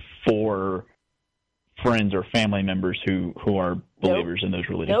it for friends or family members who are believers in those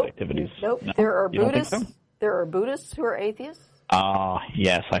religious activities. Nope. No? There are You don't think Buddhists. so? There are Buddhists who are atheists.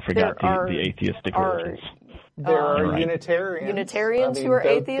 Yes, I forgot the atheistic religions. There are right. Unitarians. Who are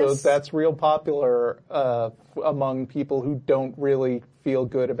atheists. That's real popular among people who don't really feel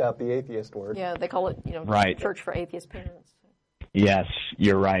good about the atheist word. Yeah, they call it, right. Church for Atheist Parents. Yes,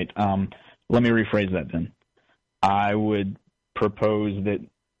 you're right. Let me rephrase that then. I would propose that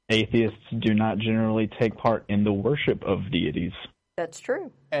atheists do not generally take part in the worship of deities. That's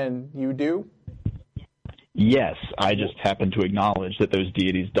true. And you do? Yes, I just happen to acknowledge that those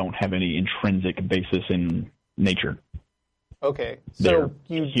deities don't have any intrinsic basis in nature. Okay, They're so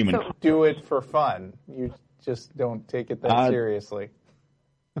you human. do it for fun. You just don't take it that seriously.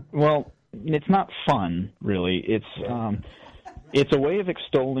 Well, it's not fun, really. It's it's a way of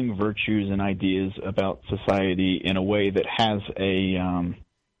extolling virtues and ideas about society in a way that has a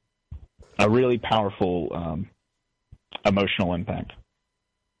really powerful emotional impact.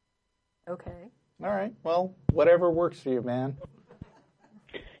 Okay. All right. Well, whatever works for you, man.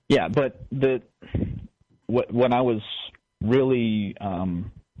 Yeah, but what I was really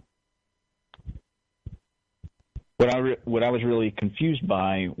what I was really confused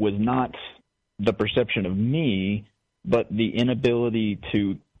by was not the perception of me, but the inability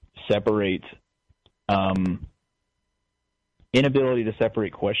to separate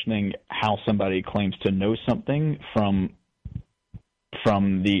questioning how somebody claims to know something from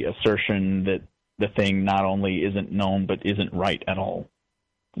the assertion that the thing not only isn't known but isn't right at all.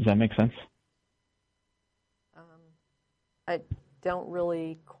 Does that make sense? I don't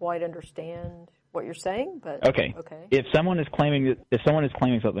really quite understand what you're saying, but okay. If someone is claiming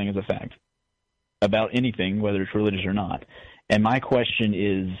something as a fact about anything, whether it's religious or not, and my question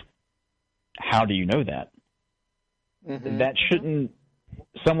is, how do you know that? Mm-hmm.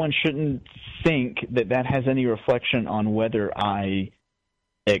 Someone shouldn't think that has any reflection on whether I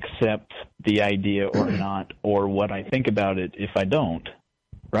accept the idea or not, or what I think about it if I don't,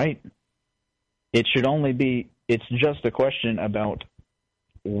 right? It should only be, it's just a question about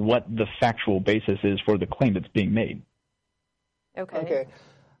what the factual basis is for the claim that's being made. Okay.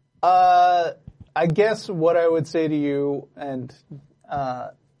 I guess what I would say to you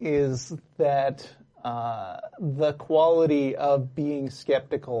is that the quality of being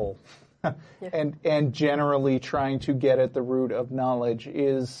skeptical and generally trying to get at the root of knowledge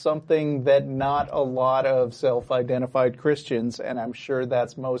is something that not a lot of self-identified Christians, and I'm sure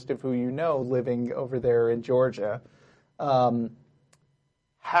that's most of who you know living over there in Georgia,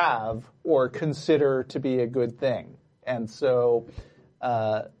 have or consider to be a good thing. And so,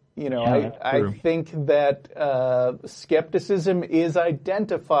 I think that skepticism is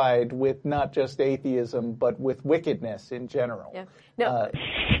identified with not just atheism, but with wickedness in general. Yeah. Now,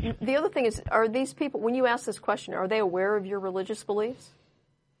 the other thing is, are these people, when you ask this question, are they aware of your religious beliefs?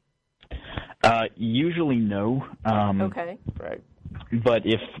 Usually no. Okay. Right. But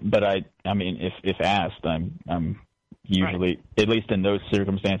if asked, I'm usually, right. At least in those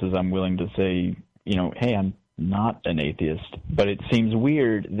circumstances, I'm willing to say, hey, I'm not an atheist. But it seems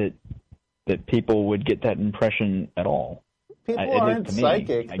weird that people would get that impression at all. People aren't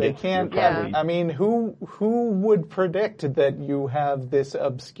psychic. They can't. Yeah. I mean, who would predict that you have this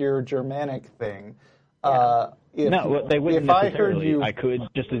obscure Germanic thing? Yeah. No, they wouldn't necessarily. I heard you, I could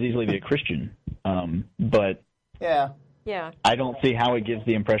just as easily be a Christian. But yeah, I don't see how it gives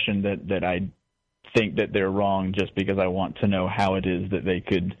the impression that I think that they're wrong just because I want to know how it is that they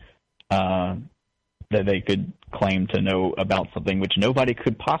could claim to know about something which nobody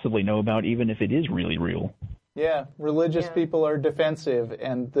could possibly know about, even if it is really real. Yeah, religious people are defensive,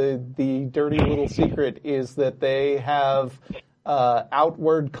 and the dirty little secret is that they have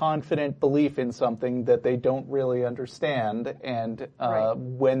outward confident belief in something that they don't really understand, and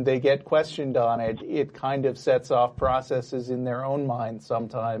when they get questioned on it, it kind of sets off processes in their own mind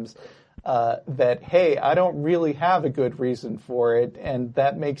sometimes that, hey, I don't really have a good reason for it, and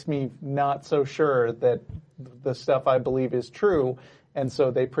that makes me not so sure that the stuff I believe is true. And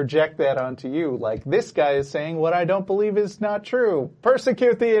so they project that onto you, like, this guy is saying what I don't believe is not true.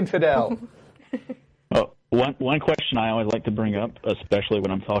 Persecute the infidel. Well, one question I always like to bring up, especially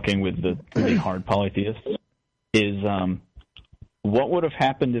when I'm talking with the really hard polytheists, is what would have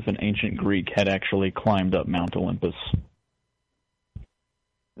happened if an ancient Greek had actually climbed up Mount Olympus?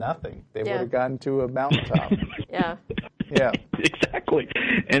 Nothing. They would have gotten to a mountaintop. Yeah. Yeah. Exactly.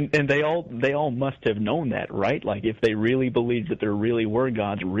 And they all must have known that, right? Like, if they really believed that there really were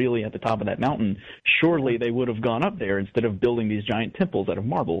gods really at the top of that mountain, surely they would have gone up there instead of building these giant temples out of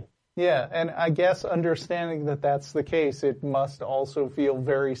marble. Yeah, and I guess understanding that that's the case, it must also feel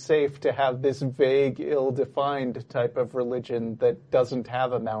very safe to have this vague, ill-defined type of religion that doesn't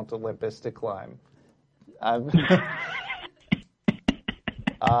have a Mount Olympus to climb.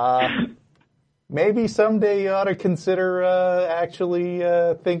 Maybe someday you ought to consider actually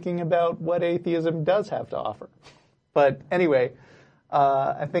thinking about what atheism does have to offer. But anyway,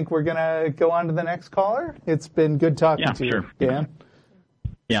 I think we're going to go on to the next caller. It's been good talking to you, Dan.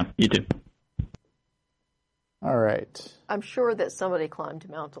 Yeah, you too. All right. I'm sure that somebody climbed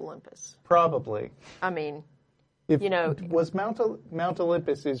Mount Olympus. Probably. I mean, was Mount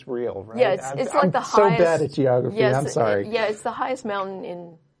Olympus is real, right? Yeah, it's like the highest. I'm so bad at geography. Yes, I'm sorry. It's the highest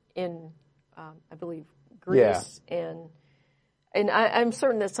mountain in I believe Greece, and I'm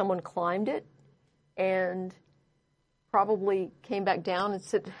certain that someone climbed it and probably came back down and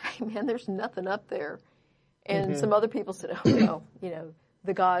said, "Hey, man, there's nothing up there." And some other people said, oh, no,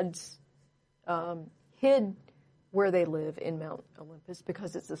 the gods hid where they live in Mount Olympus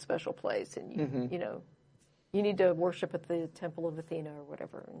because it's a special place, and you need to worship at the Temple of Athena or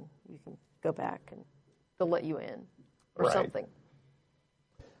whatever, and you can go back and they'll let you in or something.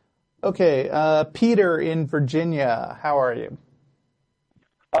 Okay, Peter in Virginia, how are you?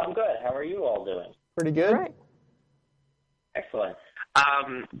 I'm good. How are you all doing? Pretty good. Right. Excellent.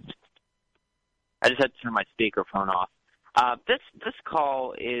 I just had to turn my speakerphone off. This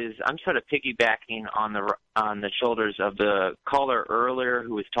call is, I'm sort of piggybacking on the shoulders of the caller earlier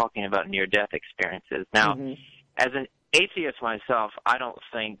who was talking about near-death experiences. Now, as an atheist myself, I don't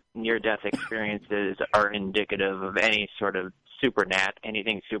think near-death experiences are indicative of any sort of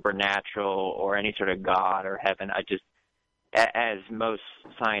anything supernatural or any sort of God or heaven. As most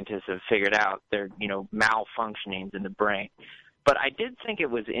scientists have figured out, they're, malfunctionings in the brain. But I did think it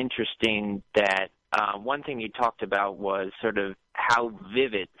was interesting that one thing you talked about was sort of how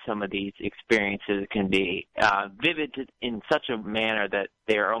vivid some of these experiences can be, vivid in such a manner that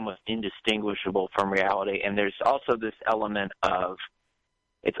they are almost indistinguishable from reality. And there's also this element of,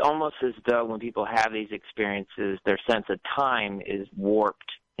 it's almost as though when people have these experiences, their sense of time is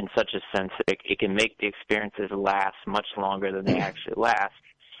warped in such a sense that it can make the experiences last much longer than they actually last.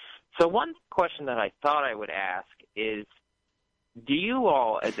 So one question that I thought I would ask is, do you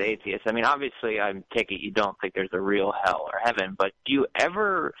all, as atheists, I mean, obviously I take it you don't think there's a real hell or heaven, but do you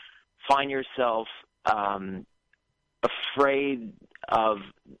ever find yourself afraid of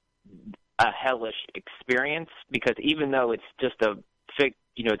a hellish experience? Because even though it's just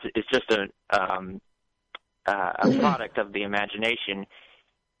it's just a product of the imagination,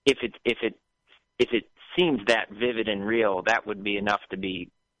 if it seems that vivid and real, that would be enough to be,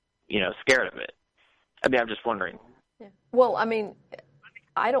 scared of it. I mean, I'm just wondering. Yeah. Well, I mean,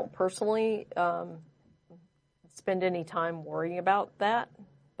 I don't personally spend any time worrying about that,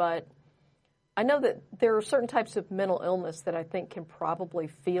 but I know that there are certain types of mental illness that I think can probably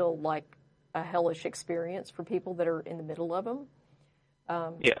feel like a hellish experience for people that are in the middle of them.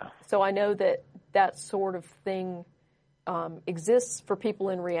 So I know that sort of thing exists for people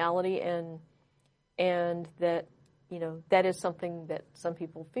in reality, and that that is something that some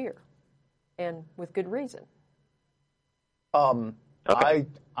people fear, and with good reason. I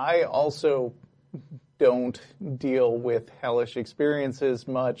also don't deal with hellish experiences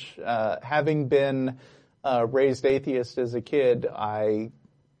much. Having been raised atheist as a kid, I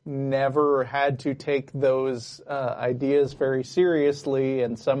never had to take those ideas very seriously,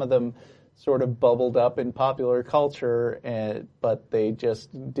 and some of them sort of bubbled up in popular culture, but they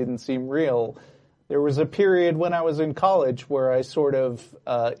just didn't seem real. There was a period when I was in college where I sort of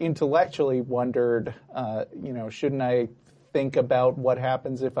intellectually wondered, shouldn't I think about what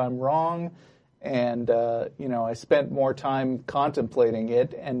happens if I'm wrong? And, I spent more time contemplating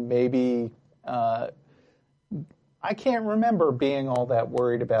it, and maybe I can't remember being all that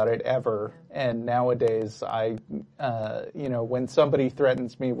worried about it ever. And nowadays, when somebody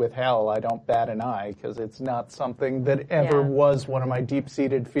threatens me with hell, I don't bat an eye, because it's not something that ever was one of my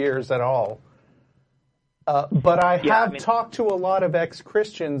deep-seated fears at all. But I have talked to a lot of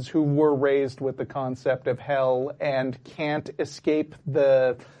ex-Christians who were raised with the concept of hell and can't escape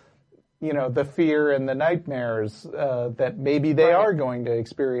the fear and the nightmares that maybe they are going to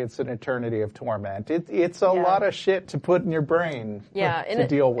experience an eternity of torment. It's a lot of shit to put in your brain to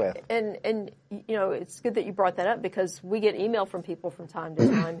deal with. And it's good that you brought that up, because we get email from people from time to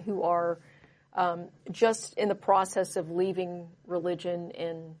time who are just in the process of leaving religion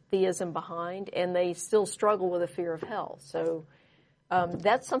and theism behind, and they still struggle with a fear of hell. So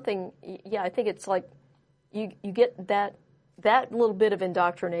that's something, I think it's like you get that little bit of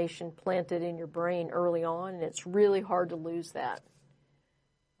indoctrination planted in your brain early on, and it's really hard to lose that.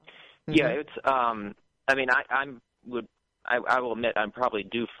 Yeah, it's, I will admit I probably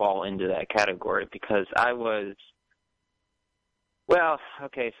do fall into that category, because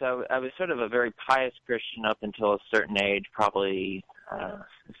so I was sort of a very pious Christian up until a certain age, probably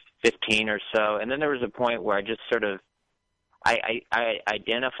 15 or so, and then there was a point where I just sort of, I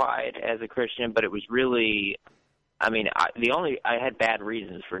identified as a Christian, but it was really, I had bad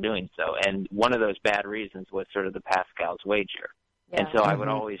reasons for doing so, and one of those bad reasons was sort of the Pascal's wager. And so I would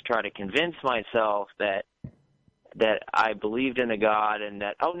always try to convince myself that I believed in a God, and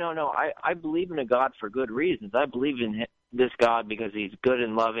that, I believe in a God for good reasons. I believe in this God because he's good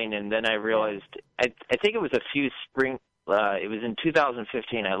and loving. And then I realized, I think it was it was in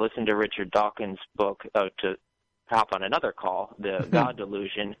 2015, I listened to Richard Dawkins' book to hop on another call, The God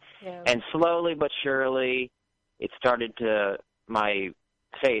Delusion, and slowly but surely it started to, my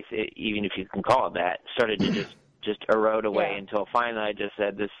faith, even if you can call it that, started to just erode away until finally I just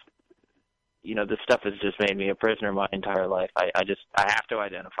said, this stuff has just made me a prisoner my entire life. I have to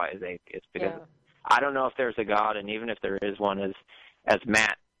identify as atheist because I don't know if there's a God, and even if there is one, as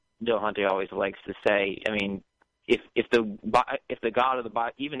Matt Dillahunty always likes to say, I mean, if the God of the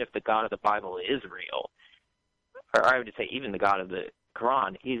Bible, even if the God of the Bible is real, or I would just say even the God of the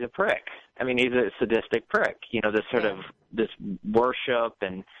Quran, he's a prick. I mean, he's a sadistic prick. This sort of this worship,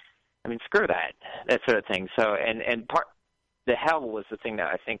 and I mean, screw that sort of thing. So, and the hell was the thing that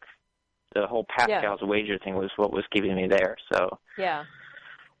I think the whole Pascal's wager thing was what was keeping me there. So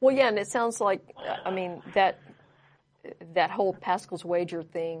well, and it sounds like I mean that whole Pascal's wager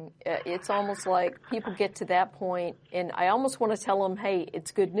thing. It's almost like people get to that point, and I almost want to tell them, hey,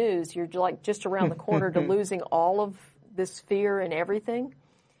 it's good news. You're like just around the corner to losing all of this fear and everything.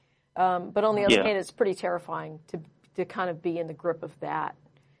 But on the other hand, it's pretty terrifying to kind of be in the grip of that,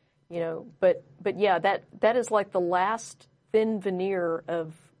 But that is like the last thin veneer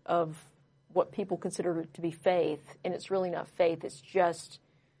of what people consider to be faith, and it's really not faith. It's just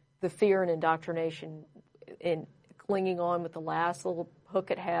the fear and indoctrination and clinging on with the last little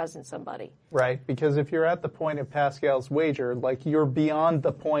hook it has in somebody. Right, because if you're at the point of Pascal's wager, like you're beyond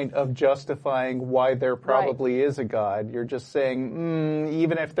the point of justifying why there probably is a God. You're just saying,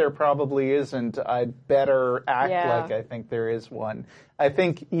 even if there probably isn't, I'd better act like I think there is one. I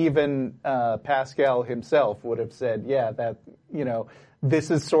think even Pascal himself would have said, that,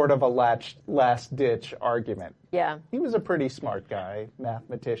 this is sort of a last-ditch argument. Yeah. He was a pretty smart guy,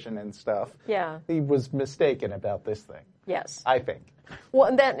 mathematician and stuff. Yeah. He was mistaken about this thing. Yes. I think. Well,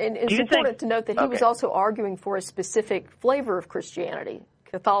 and it's important to note that he was also arguing for a specific flavor of Christianity,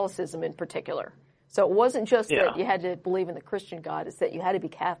 Catholicism in particular. So it wasn't just that you had to believe in the Christian God; it's that you had to be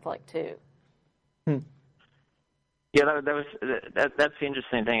Catholic too. Yeah, that's the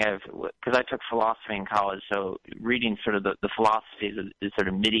interesting thing. Because I took philosophy in college, so reading sort of the philosophies of the sort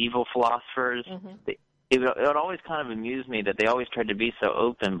of medieval philosophers, it always kind of amused me that they always tried to be so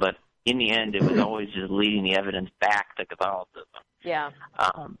open, but in the end, it was always just leading the evidence back to Catholicism. Yeah.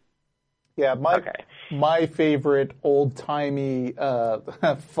 My favorite old-timey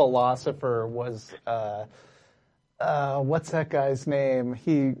philosopher was what's that guy's name?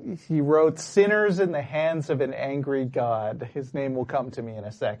 He wrote Sinners in the Hands of an Angry God. His name will come to me in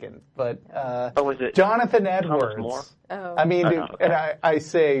a second. But was it Jonathan Edwards. Oh. I mean, and I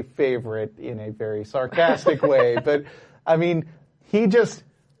say favorite in a very sarcastic way, but I mean, he just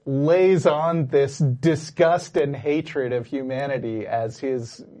lays on this disgust and hatred of humanity as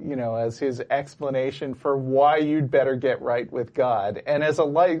his explanation for why you'd better get right with God. And as a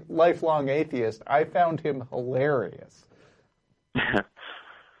lifelong atheist, I found him hilarious.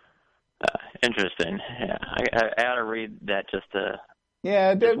 Interesting. Yeah, I ought to read that just to.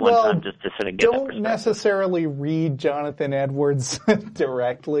 Yeah, just to sort of get don't necessarily read Jonathan Edwards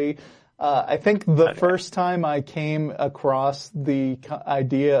directly. I think the first time I came across the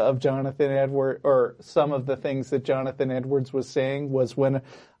idea of Jonathan Edwards, or some of the things that Jonathan Edwards was saying, was when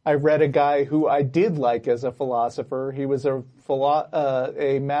I read a guy who I did like as a philosopher. He was a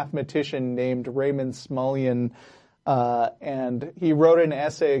mathematician named Raymond Smullyan, and he wrote an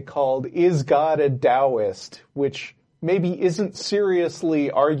essay called "Is God a Taoist?", which maybe isn't seriously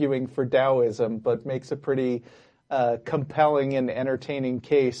arguing for Taoism, but makes a pretty compelling and entertaining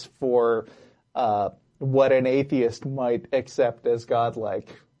case for what an atheist might accept as godlike.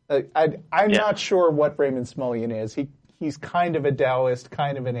 I'm not sure what Raymond Smullyan is. He's kind of a Taoist,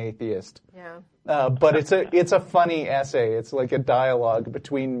 kind of an atheist. Yeah. But it's a funny essay. It's like a dialogue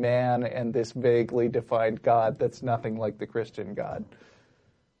between man and this vaguely defined God that's nothing like the Christian God.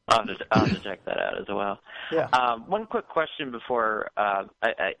 I'll have to check that out as well. Yeah. One quick question before I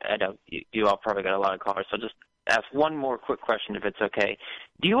know you all probably got a lot of callers, so just ask one more quick question if it's okay.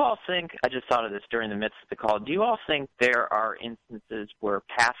 Do you all think, I just thought of this during the midst of the call, do you all think there are instances where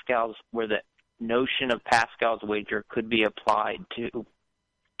the notion of Pascal's wager could be applied to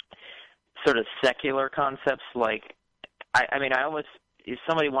sort of secular concepts? Like, I mean, I almost, if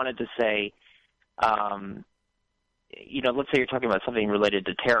somebody wanted to say, let's say you're talking about something related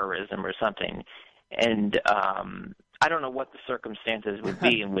to terrorism or something, and I don't know what the circumstances would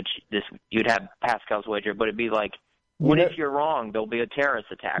be in which you'd have Pascal's wager, but it'd be like, if you're wrong, there'll be a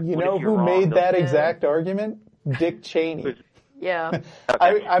terrorist attack? You know who made that exact argument? Dick Cheney. Yeah.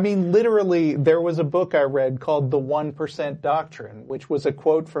 Okay. I mean, literally, there was a book I read called The 1% Doctrine, which was a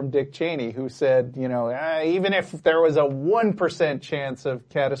quote from Dick Cheney, who said, even if there was a 1% chance of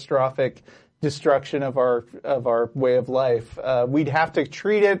catastrophic destruction of our way of life, we'd have to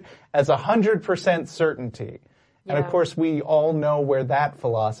treat it as 100% certainty. And of course, we all know where that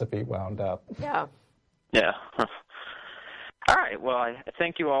philosophy wound up. Yeah. Yeah. All right. Well, I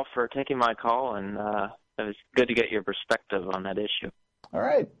thank you all for taking my call, and it was good to get your perspective on that issue. All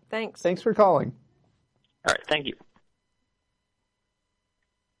right. Thanks. Thanks for calling. All right. Thank you.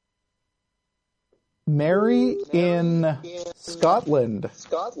 Mary in Scotland.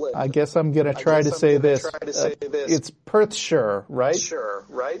 I guess I'm going to try to say this. It's Perthshire, right?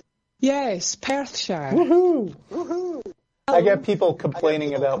 Yes, Perthshire. Woohoo! Woohoo! I get people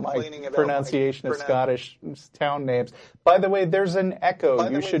complaining about my pronunciation of Scottish town names. By the way, there's an echo.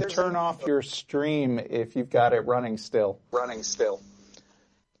 You should turn off your stream if you've got it running still. Wait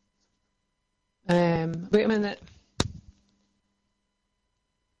a minute.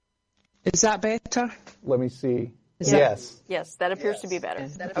 Is that better? Let me see. Yes, that appears to be better.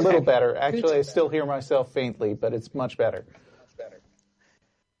 A little better. Actually, I still hear myself faintly, but it's much better.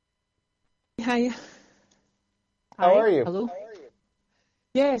 Hi. How are you? Hello.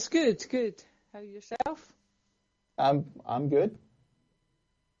 Yes, good. How are yourself? I'm good.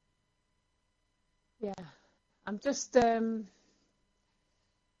 Yeah. I'm just I'm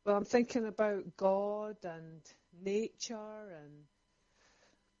thinking about God and nature, and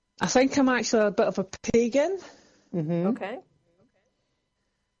I think I'm actually a bit of a pagan. Mm-hmm. Okay.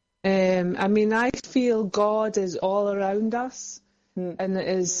 I mean, I feel God is all around us, and it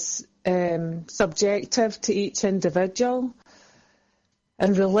is subjective to each individual.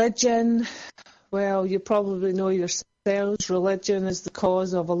 And religion, well, you probably know yourselves, religion is the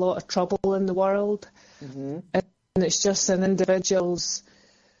cause of a lot of trouble in the world. Mm-hmm. And it's just an individual's,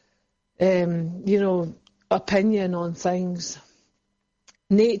 opinion on things.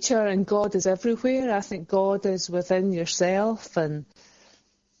 Nature and God is everywhere. I think God is within yourself and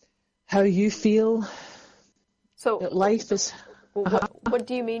how you feel. So that life is. What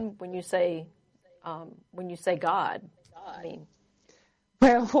do you mean when you say God? I mean,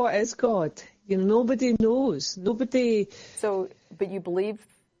 well, what is God? Nobody knows. Nobody. So, but you believe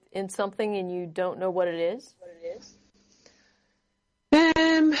in something and you don't know what it is?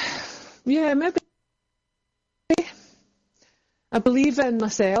 Yeah, maybe. I believe in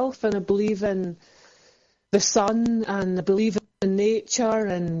myself, and I believe in the sun, and I believe in nature,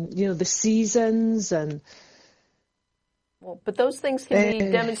 and the seasons, and. Well, but those things can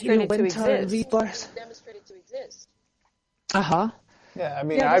be demonstrated to exist. Rebirth. Yeah, I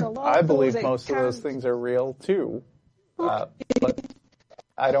mean, I believe most of those things are real too, but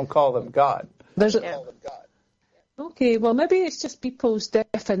I don't call them God. Okay, well, maybe it's just people's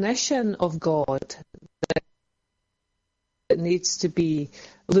definition of God that needs to be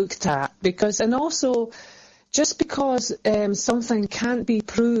looked at, and also just because something can't be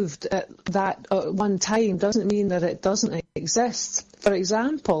proved at one time doesn't mean that it doesn't exist. For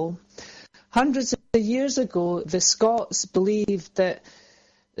example, hundreds of years ago, the Scots believed that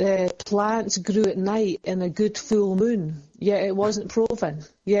plants grew at night in a good full moon, yet it wasn't proven.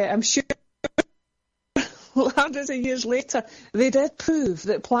 Yeah, I'm sure hundreds of years later, they did prove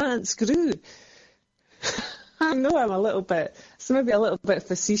that plants grew. I know it's maybe a little bit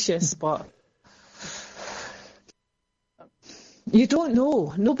facetious, but you don't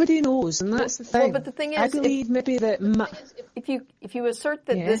know. Nobody knows, and that's the thing. Well, but the thing is, I believe maybe that if you assert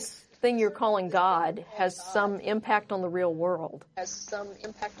that this thing you're calling God has some impact on the real world,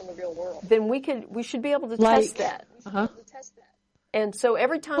 then we should be able to test that. And so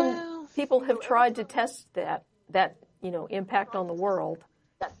every time people have tried to test that impact on the world,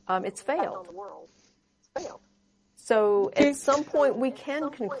 it's failed. So at some point we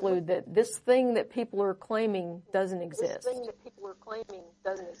can conclude that this thing that people are claiming doesn't exist.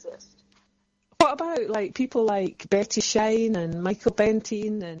 What about people like Betty Shine and Michael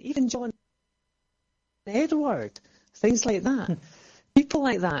Benteen and even John Edward, things like that? People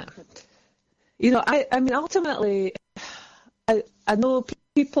like that. I mean, ultimately, I know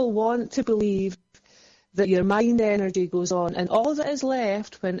people want to believe that your mind energy goes on, and all that is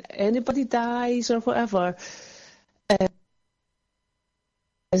left when anybody dies or whatever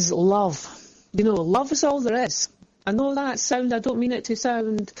is love. Love is all there is. I know I don't mean it to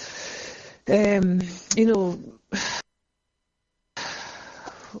sound, it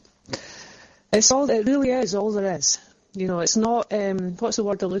really is all there is. It's not, what's the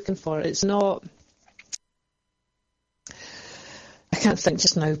word I'm looking for? It's not, I can't think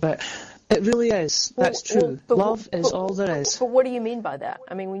just now, but it really is. That's true. Love is all there is. But what do you mean by that?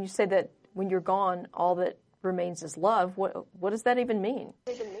 I mean, when you say that when you're gone, all that remains is love, what does that even mean?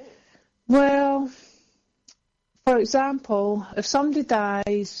 Well, for example, if somebody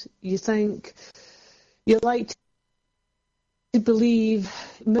dies, you think you like to believe,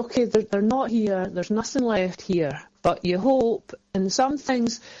 okay, they're not here, there's nothing left here, but you hope, and some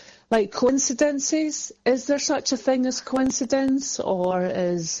things, like coincidences, is there such a thing as coincidence, or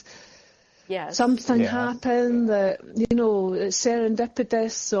is something happen that, it's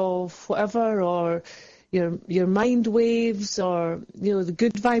serendipitous or whatever, or your mind waves, or the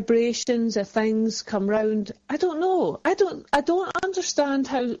good vibrations of things come round? I don't know. I don't understand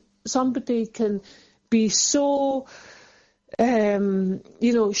how somebody can be so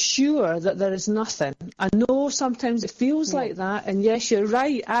sure that there is nothing. I know sometimes it feels like that, and yes, you're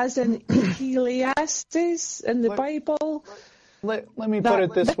right, as in Ecclesiastes in the Bible. Let me put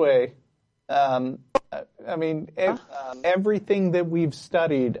it this way. Everything that we've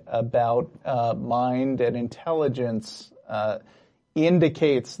studied about mind and intelligence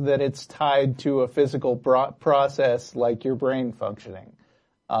indicates that it's tied to a physical process like your brain functioning.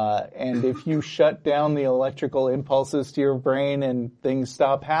 And if you shut down the electrical impulses to your brain and things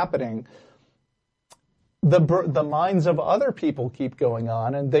stop happening, the minds of other people keep going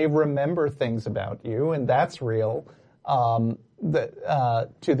on, and they remember things about you, and that's real.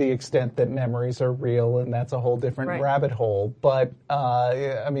 To the extent that memories are real, and that's a whole different rabbit hole. But,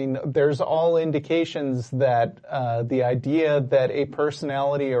 there's all indications that the idea that a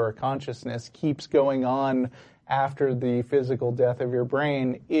personality or a consciousness keeps going on after the physical death of your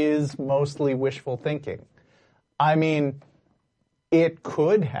brain is mostly wishful thinking. I mean, it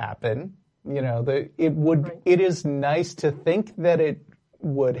could happen. It is nice to think that it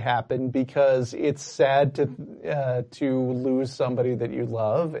would happen, because it's sad to lose somebody that you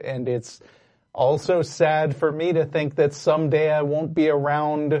love, and it's also sad for me to think that someday I won't be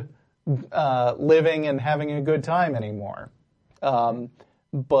around living and having a good time anymore.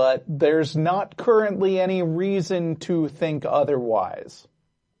 But there's not currently any reason to think otherwise.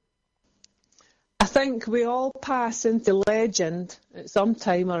 I think we all pass into legend at some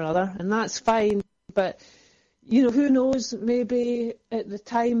time or other, and that's fine, but who knows, maybe at the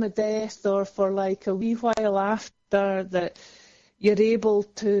time of death or for like a wee while after, that you're able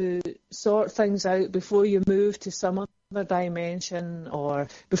to sort things out before you move to some other dimension, or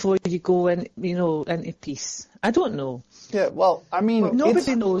before you go in, into peace. I don't know. Yeah, well,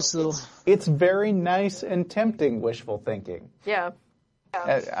 nobody knows though. It's very nice and tempting wishful thinking. Yeah.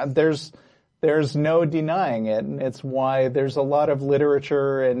 There's no denying it, and it's why there's a lot of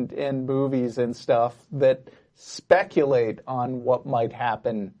literature and movies and stuff that speculate on what might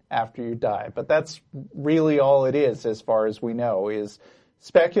happen after you die. But that's really all it is, as far as we know, is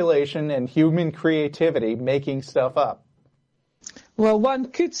speculation and human creativity making stuff up. Well,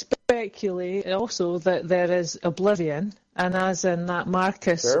 one could speculate also that there is oblivion, and as in that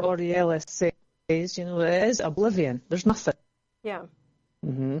Marcus Aurelius says, it is oblivion. There's nothing. Yeah.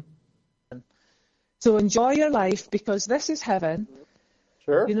 Mm-hmm. So enjoy your life, because this is heaven.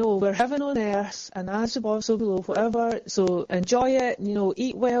 Sure. We're heaven on earth, and as above, so below, whatever. So enjoy it,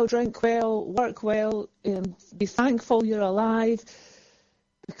 eat well, drink well, work well, be thankful you're alive,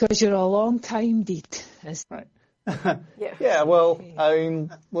 because you're a long time deed. Right. Yeah, well, I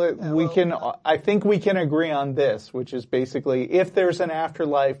think we can agree on this, which is basically, if there's an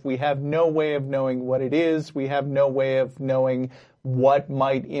afterlife, we have no way of knowing what it is. We have no way of knowing what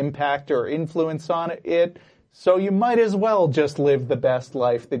might impact or influence on it. So you might as well just live the best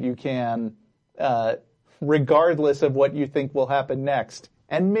life that you can, regardless of what you think will happen next.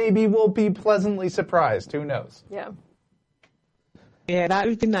 And maybe we'll be pleasantly surprised. Who knows? Yeah. Yeah, that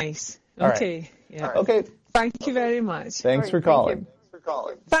would be nice. Okay. Right. Yeah. Right. Okay. Thank you very much. Thanks for calling.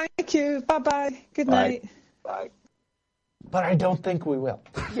 Thank you. Bye-bye. Good night. Bye. But I don't think we will.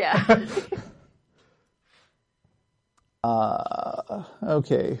 Yeah.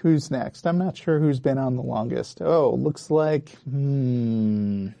 Okay, who's next? I'm not sure who's been on the longest. Oh, looks like...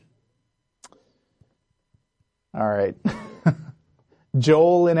 All right.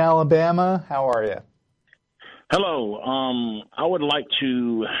 Joel in Alabama, how are you? Hello. I would like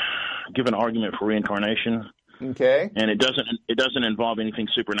to give an argument for reincarnation. Okay. And it doesn't involve anything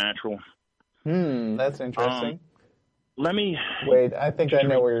supernatural. That's interesting. Let me... Wait, I think I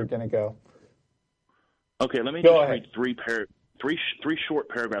know where you're going to go. Okay, let me just read three short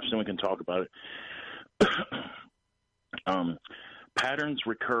paragraphs, then we can talk about it. Patterns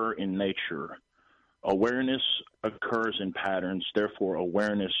recur in nature. Awareness occurs in patterns, therefore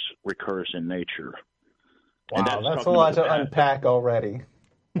awareness recurs in nature. Wow, that's a lot to unpack already.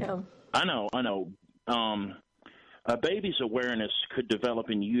 Yeah. I know. A baby's awareness could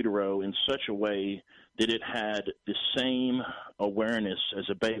develop in utero in such a way that it had the same awareness as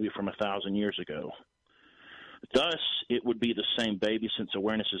a baby from 1,000 years ago. Thus, it would be the same baby, since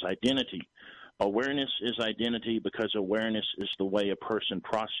awareness is identity. Awareness is identity because awareness is the way a person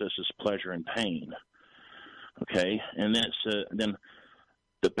processes pleasure and pain. Okay, and then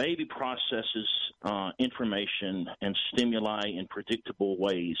the baby processes information and stimuli in predictable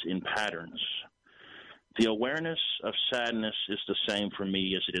ways, in patterns. The awareness of sadness is the same for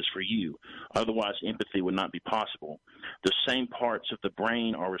me as it is for you. Otherwise, empathy would not be possible. The same parts of the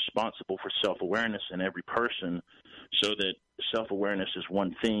brain are responsible for self-awareness in every person, so that self-awareness is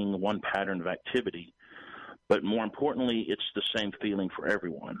one thing, one pattern of activity. But more importantly, it's the same feeling for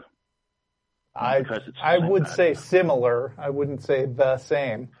everyone. I would say similar. I wouldn't say the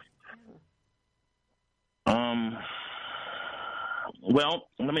same. Well,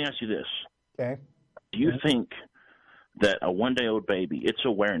 let me ask you this. Okay. Do you think that a one-day-old baby, its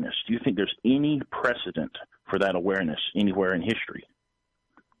awareness, do you think there's any precedent for that awareness anywhere in history?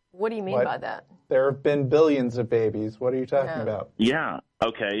 What do you mean by that? There have been billions of babies. What are you talking about? Yeah.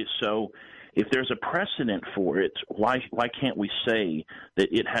 Okay. So if there's a precedent for it, why can't we say that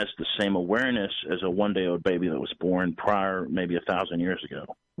it has the same awareness as a one-day-old baby that was born prior, maybe 1,000 years ago?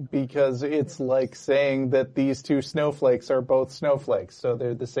 Because it's like saying that these two snowflakes are both snowflakes, so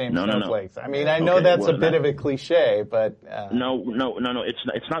they're the same snowflakes. No. I mean, I know that's a bit of a cliche, but no.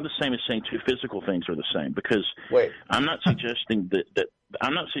 It's not the same as saying two physical things are the same. Because I'm not suggesting that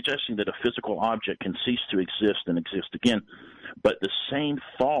a physical object can cease to exist and exist again, but the same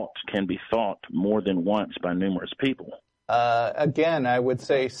thought can be thought more than once by numerous people. Again, I would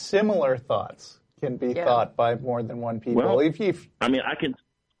say similar thoughts can be thought by more than one people. Well,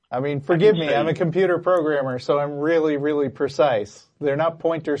 forgive me, I'm a computer programmer, so I'm really, really precise. They're not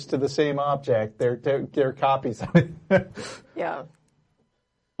pointers to the same object. They're copies of it. Yeah.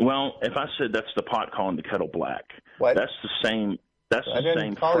 Well, if I said that's the pot calling the kettle black, that's the same. That's the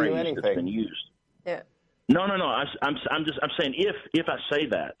same phrase that's been used. Yeah. No. I'm saying if I say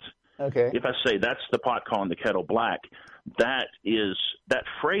that. Okay. If I say that's the pot calling the kettle black, that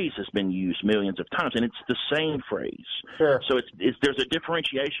phrase has been used millions of times, and it's the same phrase. Sure. So there's a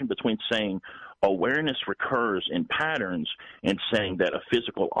differentiation between saying awareness recurs in patterns and saying that a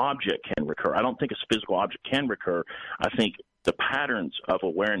physical object can recur. I don't think a physical object can recur. I think the patterns of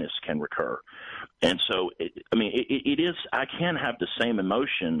awareness can recur. And so, it is. I can have the same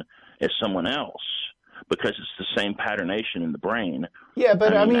emotion as someone else, because it's the same patternation in the brain. Yeah,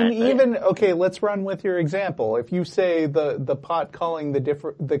 but let's run with your example. If you say the pot calling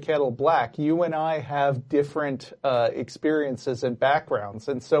the kettle black, you and I have different experiences and backgrounds,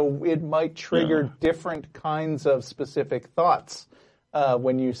 and so it might trigger different kinds of specific thoughts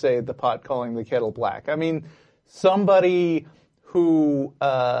when you say the pot calling the kettle black. I mean, somebody who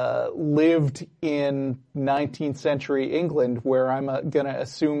lived in 19th century England, where I'm going to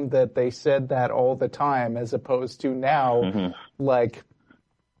assume that they said that all the time, as opposed to now, like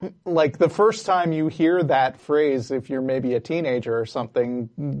the first time you hear that phrase, if you're maybe a teenager or something,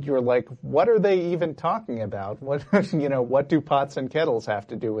 you're like, what are they even talking about? What do pots and kettles have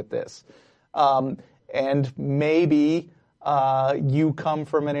to do with this? And maybe you come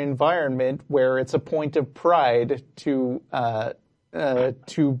from an environment where it's a point of pride to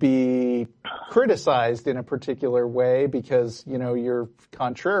be criticized in a particular way because, you're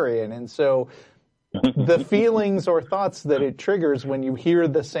contrarian. And so the feelings or thoughts that it triggers when you hear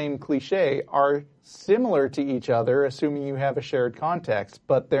the same cliche are similar to each other, assuming you have a shared context,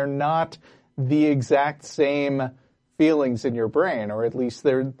 but they're not the exact same feelings in your brain, or at least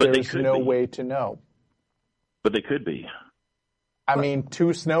there's no way to know. But they could be. I mean,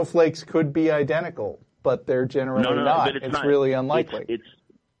 two snowflakes could be identical, but they're generally not. It's really unlikely.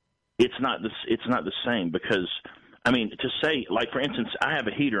 It's not the same, because to say, like, for instance, I have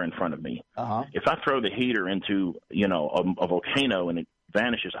a heater in front of me. If I throw the heater into a volcano and it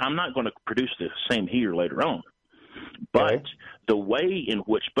vanishes, I'm not going to produce the same heater later on. But the way in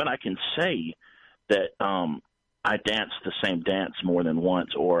which, I can say that I dance the same dance more than once,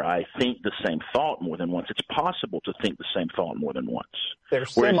 or I think the same thought more than once. It's possible to think the same thought more than once. They're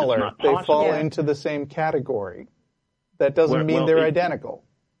similar. They fall into the same category. That doesn't mean they're identical.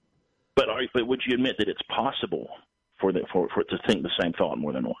 But would you admit that it's possible for it to think the same thought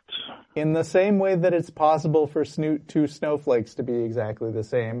more than once? In the same way that it's possible for two snowflakes to be exactly the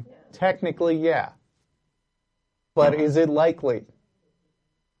same, technically, yeah. But is it likely?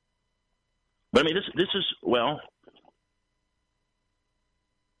 But this is,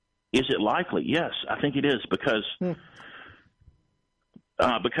 is it likely? Yes, I think it is, because here's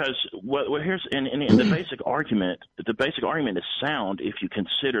in the basic argument. The basic argument is sound if you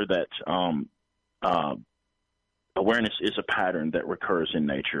consider that awareness is a pattern that recurs in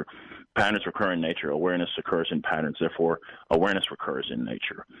nature. Patterns recur in nature. Awareness occurs in patterns. Therefore, awareness recurs in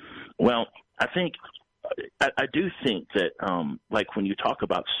nature. Well, I do think that, like when you talk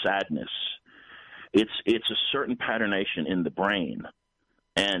about sadness, it's a certain patternation in the brain,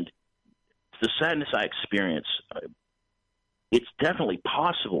 and the sadness I experience, it's definitely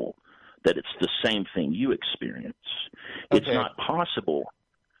possible that it's the same thing you experience. Okay. It's not possible.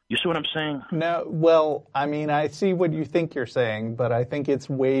 You see what I'm saying? No, well, I mean, I see what you think you're saying, but I think it's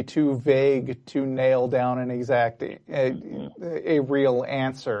way too vague to nail down an exact, a real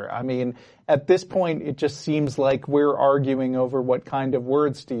answer. I mean, at this point, it just seems like we're arguing over what kind of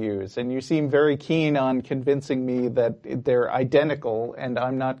words to use, and you seem very keen on convincing me that they're identical, and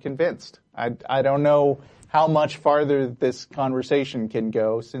I'm not convinced. I don't know how much farther this conversation can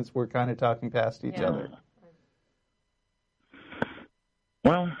go since we're kind of talking past each other.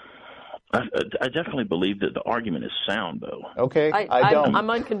 Well, I definitely believe that the argument is sound, though. Okay, I don't. I'm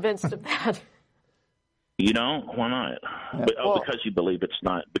unconvinced of that. You don't? Why not? Yeah. Because you believe it's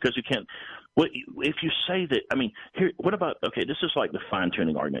not. Because you can't. Well, if you say that, I mean, here. What about? Okay, this is like the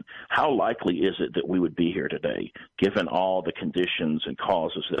fine-tuning argument. How likely is it that we would be here today, given all the conditions and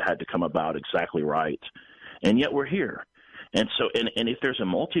causes that had to come about exactly right, and yet we're here? And so, and if there's a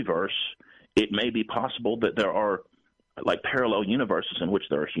multiverse, it may be possible that there are like parallel universes in which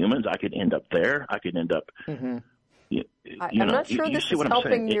there are humans. I could end up there. I could end up. Mm-hmm. I'm not sure this is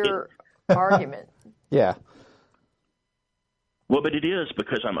helping your argument. Yeah. Well, but it is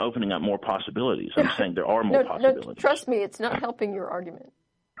because I'm opening up more possibilities. I'm saying there are more possibilities. No, trust me, it's not helping your argument.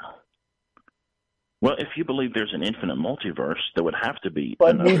 Well, if you believe there's an infinite multiverse, there would have to be.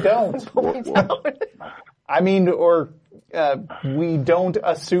 But we don't. We don't. I mean, or we don't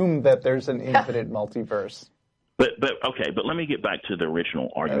assume that there's an infinite multiverse. But okay, but let me get back to the original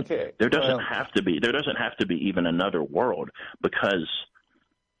argument. Okay. There doesn't have to be even another world because,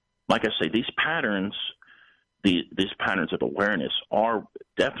 like I say, these patterns of awareness are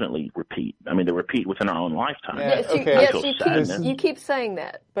definitely repeat. I mean, they repeat within our own lifetime. Yes, you keep saying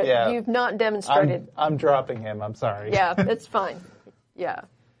that, but you've not demonstrated. I'm dropping him. I'm sorry. Yeah, that's fine. Yeah.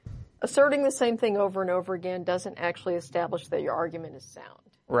 Asserting the same thing over and over again doesn't actually establish that your argument is sound.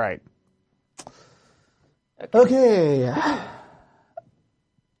 Right. Okay.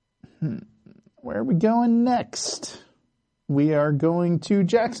 Where are we going next? We are going to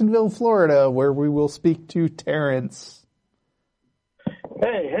Jacksonville, Florida, where we will speak to Terrence.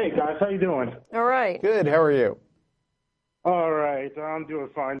 Hey guys, how you doing? All right. Good. How are you? All right, I'm doing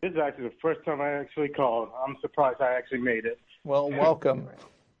fine. This is actually the first time I actually called. I'm surprised I actually made it. Well, welcome.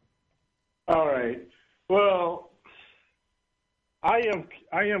 All right. Well, I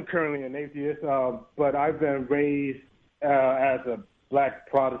am currently an atheist, but I've been raised as a black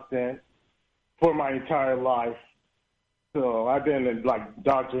Protestant for my entire life. So I've been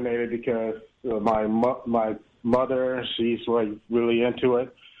indoctrinated because my mother, she's really into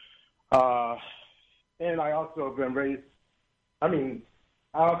it. And I also have been raised, I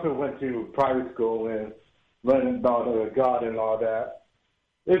also went to private school and learned about God and all that.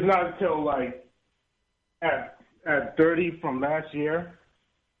 It's not until at 30 from last year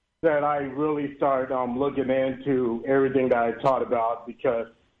that I really started looking into everything that I taught about, because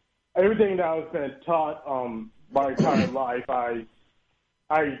everything that I've been taught my entire life, I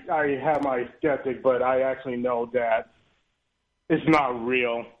have my skeptic, but I actually know that it's not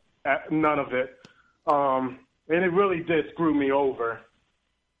real, none of it. And it really did screw me over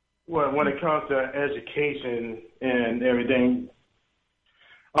when it comes to education and everything.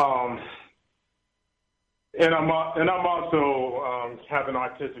 And I'm also have an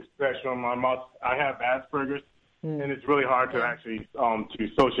autistic spectrum. I have Asperger's, and it's really hard to actually to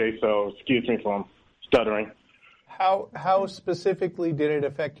associate. So excuse me from stuttering. How specifically did it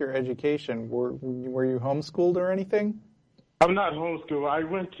affect your education? Were you homeschooled or anything? I'm not homeschooled. I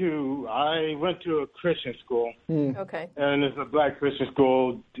went to a Christian school. Okay. And it's a black Christian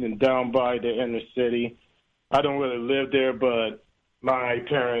school down by the inner city. I don't really live there, but my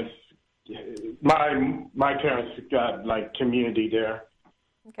parents got community there.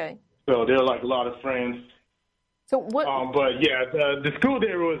 Okay. So there are a lot of friends. So what? But yeah, the school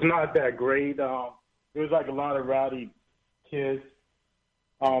there was not that great. There was a lot of rowdy kids.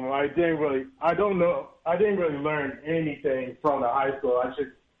 I didn't really learn anything from the high school. I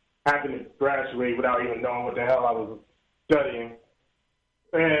just happened to graduate without even knowing what the hell I was studying.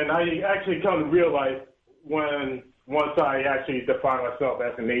 And I actually come to realize once I actually define myself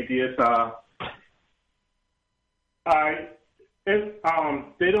as an atheist,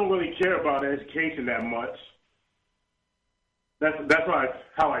 they don't really care about education that much. That's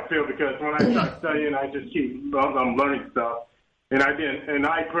how I feel, because when I start studying, I just keep learning stuff, and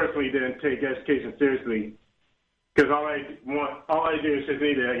I personally didn't take education seriously Because all I do is just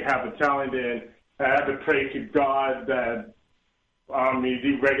either have a talent and I have to pray to God that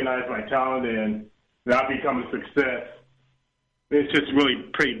He recognize my talent and that I become a success. It's just really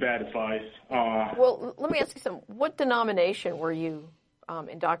pretty bad advice. Well, let me ask you something. What denomination were you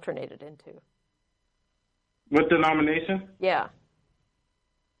indoctrinated into? What denomination? Yeah.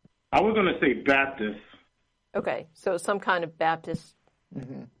 I was going to say Baptist. Okay, so some kind of Baptist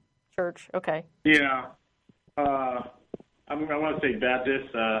church. Okay. Yeah. I want to say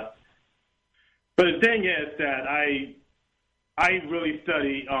Baptist. But the thing is that I really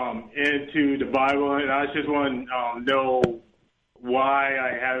study into the Bible, and I just want to know why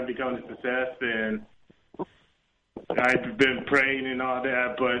I haven't become a success, and I've been praying and all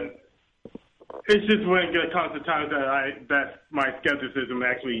that, but it's just when it comes to times that my skepticism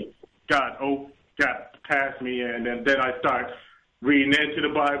actually got past me, and then I start reading into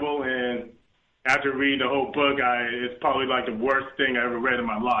the Bible, and after reading the whole book, it's probably like the worst thing I ever read in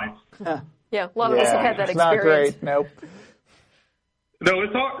my life. Yeah, a lot of us have had that it's experience. Not great. Nope. No,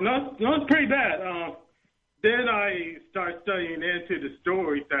 it's hard. No, it's pretty bad. Then I started studying into the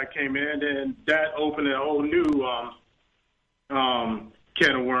stories that came in, and that opened a whole new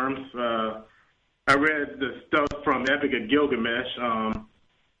can of worms. I read the stuff from Epic of Gilgamesh,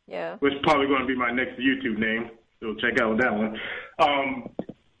 which is probably going to be my next YouTube name, so check out that one.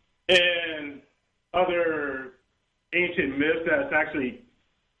 And other ancient myths that's actually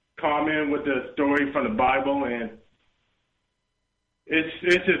common with the story from the Bible, and it's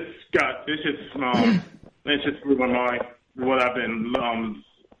just blew my mind what I've been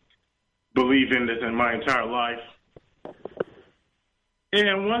believing this in my entire life.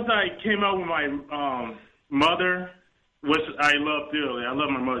 And once I came out with my mother, which I love dearly, I love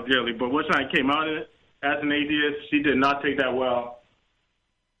my mother dearly, but once I came out of it as an atheist, she did not take that well.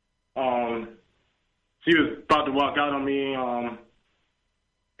 She was about to walk out on me.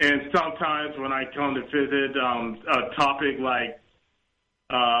 And sometimes when I come to visit, a topic like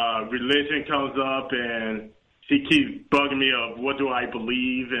religion comes up, and she keeps bugging me of what do I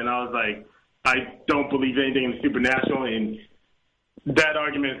believe, and I was like, I don't believe anything in the supernatural, and that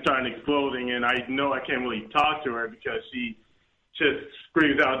argument started exploding, and I know I can't really talk to her because she just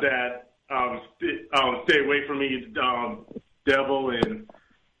screams out that stay away from me, devil, and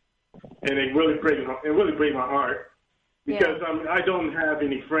it really breaks my heart. Because I don't have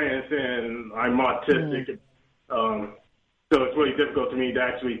any friends, and I'm autistic, so it's really difficult for me to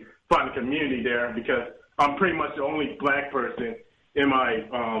actually find a community there because I'm pretty much the only black person in my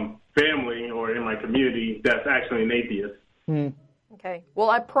family or in my community that's actually an atheist. Okay. Well,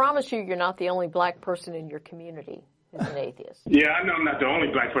 I promise you're not the only black person in your community who's an atheist. Yeah, I know I'm not the only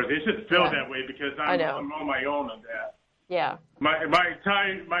black person. It just feels that way because I'm on my own on that. Yeah. My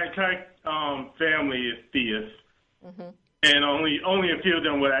entire family is theists. And only a few of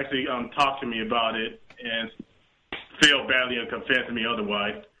them would actually talk to me about it and feel badly and confess to me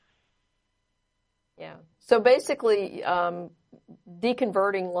otherwise. Yeah. So basically,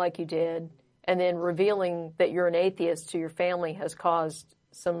 deconverting like you did and then revealing that you're an atheist to your family has caused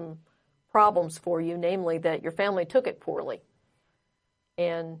some problems for you, namely that your family took it poorly.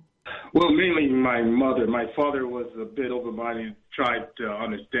 And well, mainly my mother. My father was a bit open-minded and tried to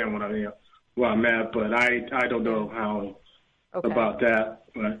understand what I'm at, but I don't know how about that.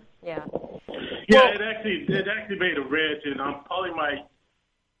 But yeah, it actually made a ridge, and I probably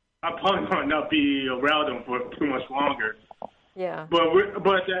might not be around them for too much longer. Yeah, but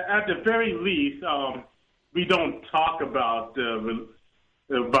at the very least, we don't talk about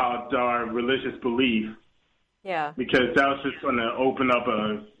our religious belief. Yeah, because that was just going to open up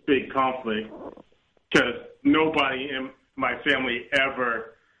a big conflict. Because nobody in my family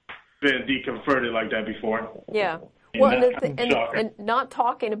ever been deconverted like that before. Yeah. Well, and not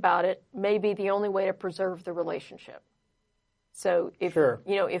talking about it may be the only way to preserve the relationship. So if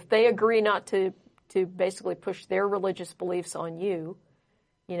if they agree not to basically push their religious beliefs on you,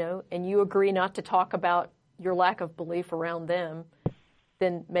 and you agree not to talk about your lack of belief around them,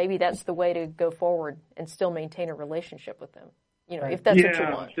 then maybe that's the way to go forward and still maintain a relationship with them. If that's what you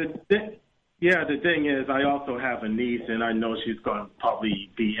want. The thing is, I also have a niece, and I know she's going to probably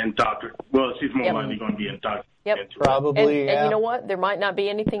be indoctrinated. Well, she's more likely going to be indoctrinated. Yep, probably. And you know what? There might not be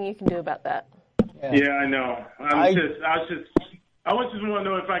anything you can do about that. Yeah, I know. I just want to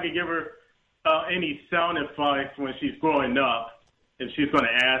know if I could give her any sound advice when she's growing up, if she's going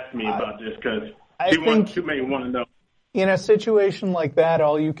to ask me about this, because she may want to know. In a situation like that,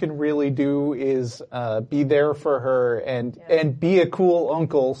 all you can really do is be there for her and be a cool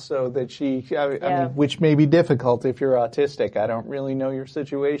uncle so that she, I mean, which may be difficult if you're autistic. I don't really know your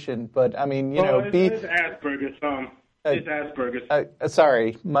situation, but I mean, it's Asperger's. It's Asperger's.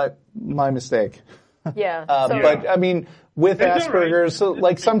 Sorry, my mistake. Yeah. But I mean, with Asperger's,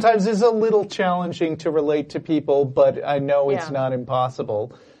 like sometimes it's a little challenging to relate to people, but I know it's not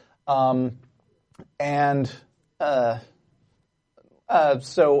impossible.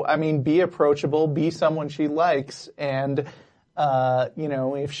 So, I mean, be approachable, be someone she likes, and,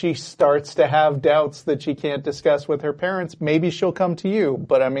 if she starts to have doubts that she can't discuss with her parents, maybe she'll come to you.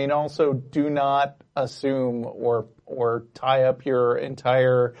 But, I mean, also do not assume or tie up your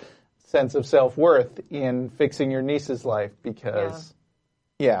entire sense of self-worth in fixing your niece's life because,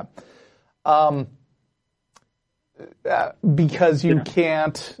 because you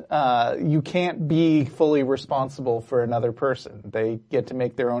can't be fully responsible for another person. They get to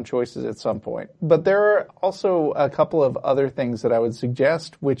make their own choices at some point. But there are also a couple of other things that I would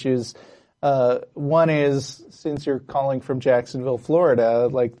suggest, which is, one is, since you're calling from Jacksonville, Florida,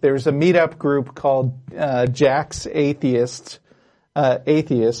 like there's a meetup group called Jack's Atheists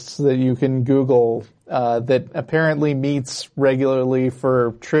that you can Google that apparently meets regularly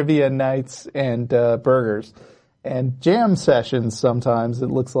for trivia nights and burgers. And jam sessions sometimes, it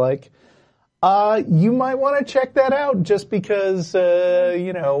looks like. You might want to check that out just because,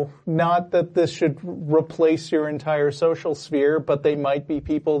 not that this should replace your entire social sphere, but they might be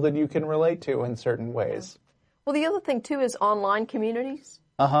people that you can relate to in certain ways. Well, the other thing, too, is online communities.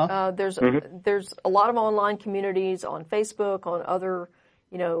 There's a lot of online communities on Facebook, on other,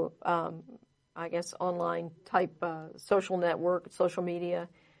 I guess, online type social network, social media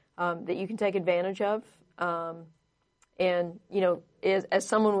that you can take advantage of. And, as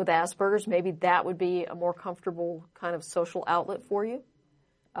someone with Asperger's, maybe that would be a more comfortable kind of social outlet for you.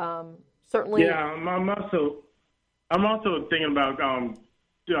 Certainly. Yeah, I'm also thinking about going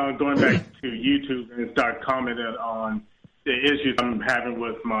back to YouTube and start commenting on the issues I'm having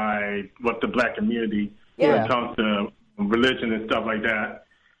with the black community when it comes to religion and stuff like that.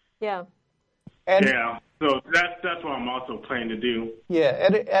 Yeah. So that's what I'm also planning to do. Yeah,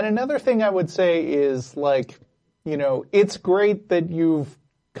 and another thing I would say is, like, it's great that you've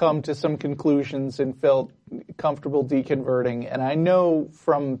come to some conclusions and felt comfortable deconverting. And I know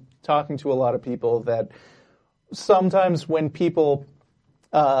from talking to a lot of people that sometimes when people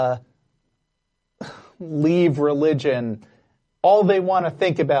leave religion, all they want to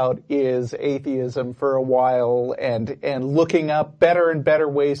think about is atheism for a while and looking up better and better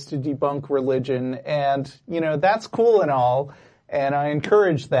ways to debunk religion. And, that's cool and all, and I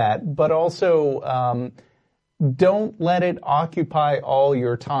encourage that. But also, don't let it occupy all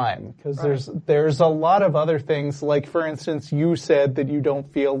your time, because there's a lot of other things. Like, for instance, you said that you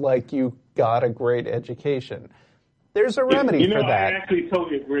don't feel like you got a great education. There's a remedy for that. I actually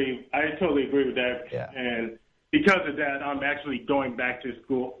totally agree. I totally agree with that. Yeah. And because of that, I'm actually going back to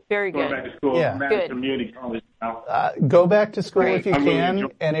school. Very good. Going back to school. Yeah. I'm at community college now. Go back to school if you I'm can,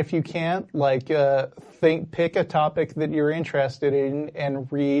 really and if you can't, pick a topic that you're interested in and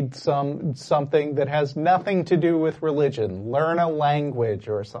read something that has nothing to do with religion. Learn a language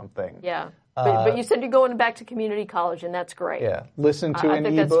or something. Yeah. But you said you're going back to community college, and that's great. Yeah. Listen to an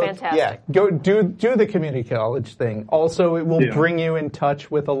ebook. I think that's fantastic. Yeah. Go do the community college thing. Also, it will bring you in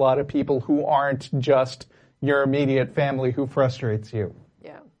touch with a lot of people who aren't just your immediate family who frustrates you.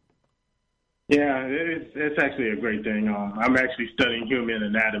 Yeah. Yeah, it's actually a great thing. I'm actually studying human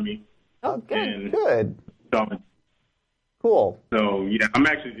anatomy. Oh, good. Good. So, cool. So I'm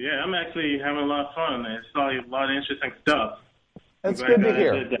actually having a lot of fun. I saw a lot of interesting stuff. That's good to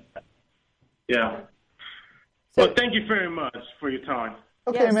hear. Yeah. Well, thank you very much for your time.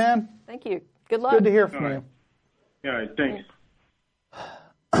 Okay, man. Thank you. Good luck. Good to hear from you. All right, thanks.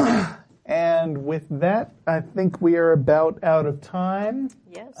 And with that, I think we are about out of time.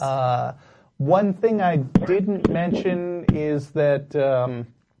 Yes. One thing I didn't mention is that the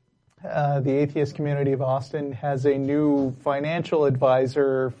atheist community of Austin has a new financial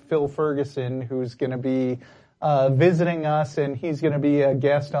advisor, Phil Ferguson, who's going to be visiting us, and he's going to be a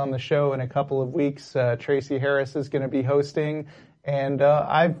guest on the show in a couple of weeks. Tracy Harris is going to be hosting, and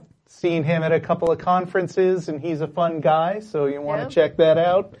I've seen him at a couple of conferences, and he's a fun guy, so you want to check that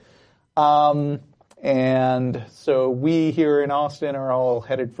out. And so we here in Austin are all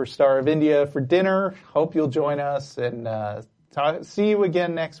headed for Star of India for dinner. Hope you'll join us, and see you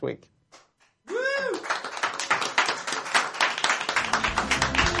again next week.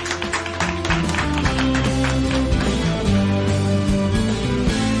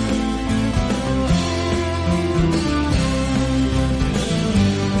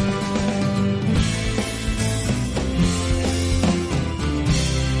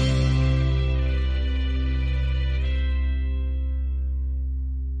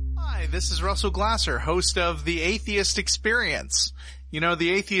 This is Russell Glasser, host of The Atheist Experience. You know, The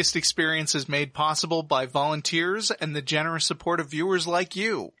Atheist Experience is made possible by volunteers and the generous support of viewers like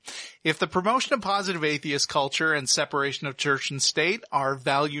you. If the promotion of positive atheist culture and separation of church and state are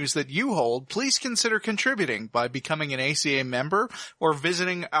values that you hold, please consider contributing by becoming an ACA member or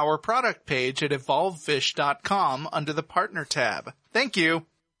visiting our product page at evolvefish.com under the Partner tab. Thank you.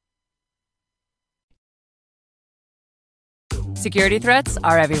 Security threats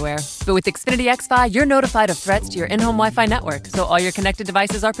are everywhere. But with Xfinity XFi, you're notified of threats to your in-home Wi-Fi network, so all your connected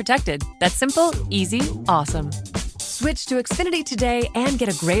devices are protected. That's simple, easy, awesome. Switch to Xfinity today and get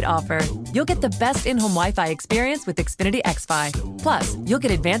a great offer. You'll get the best in-home Wi-Fi experience with Xfinity XFi. Plus, you'll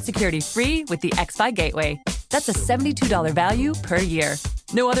get advanced security free with the XFi Gateway. That's a $72 value per year.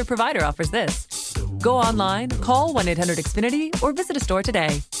 No other provider offers this. Go online, call 1-800-XFINITY, or visit a store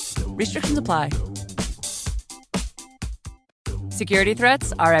today. Restrictions apply. Security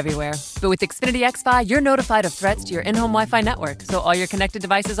threats are everywhere. But with Xfinity XFi, you're notified of threats to your in-home Wi-Fi network, so all your connected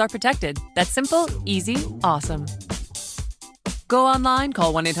devices are protected. That's simple, easy, awesome. Go online,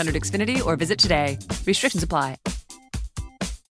 call 1-800-XFINITY, or visit today. Restrictions apply.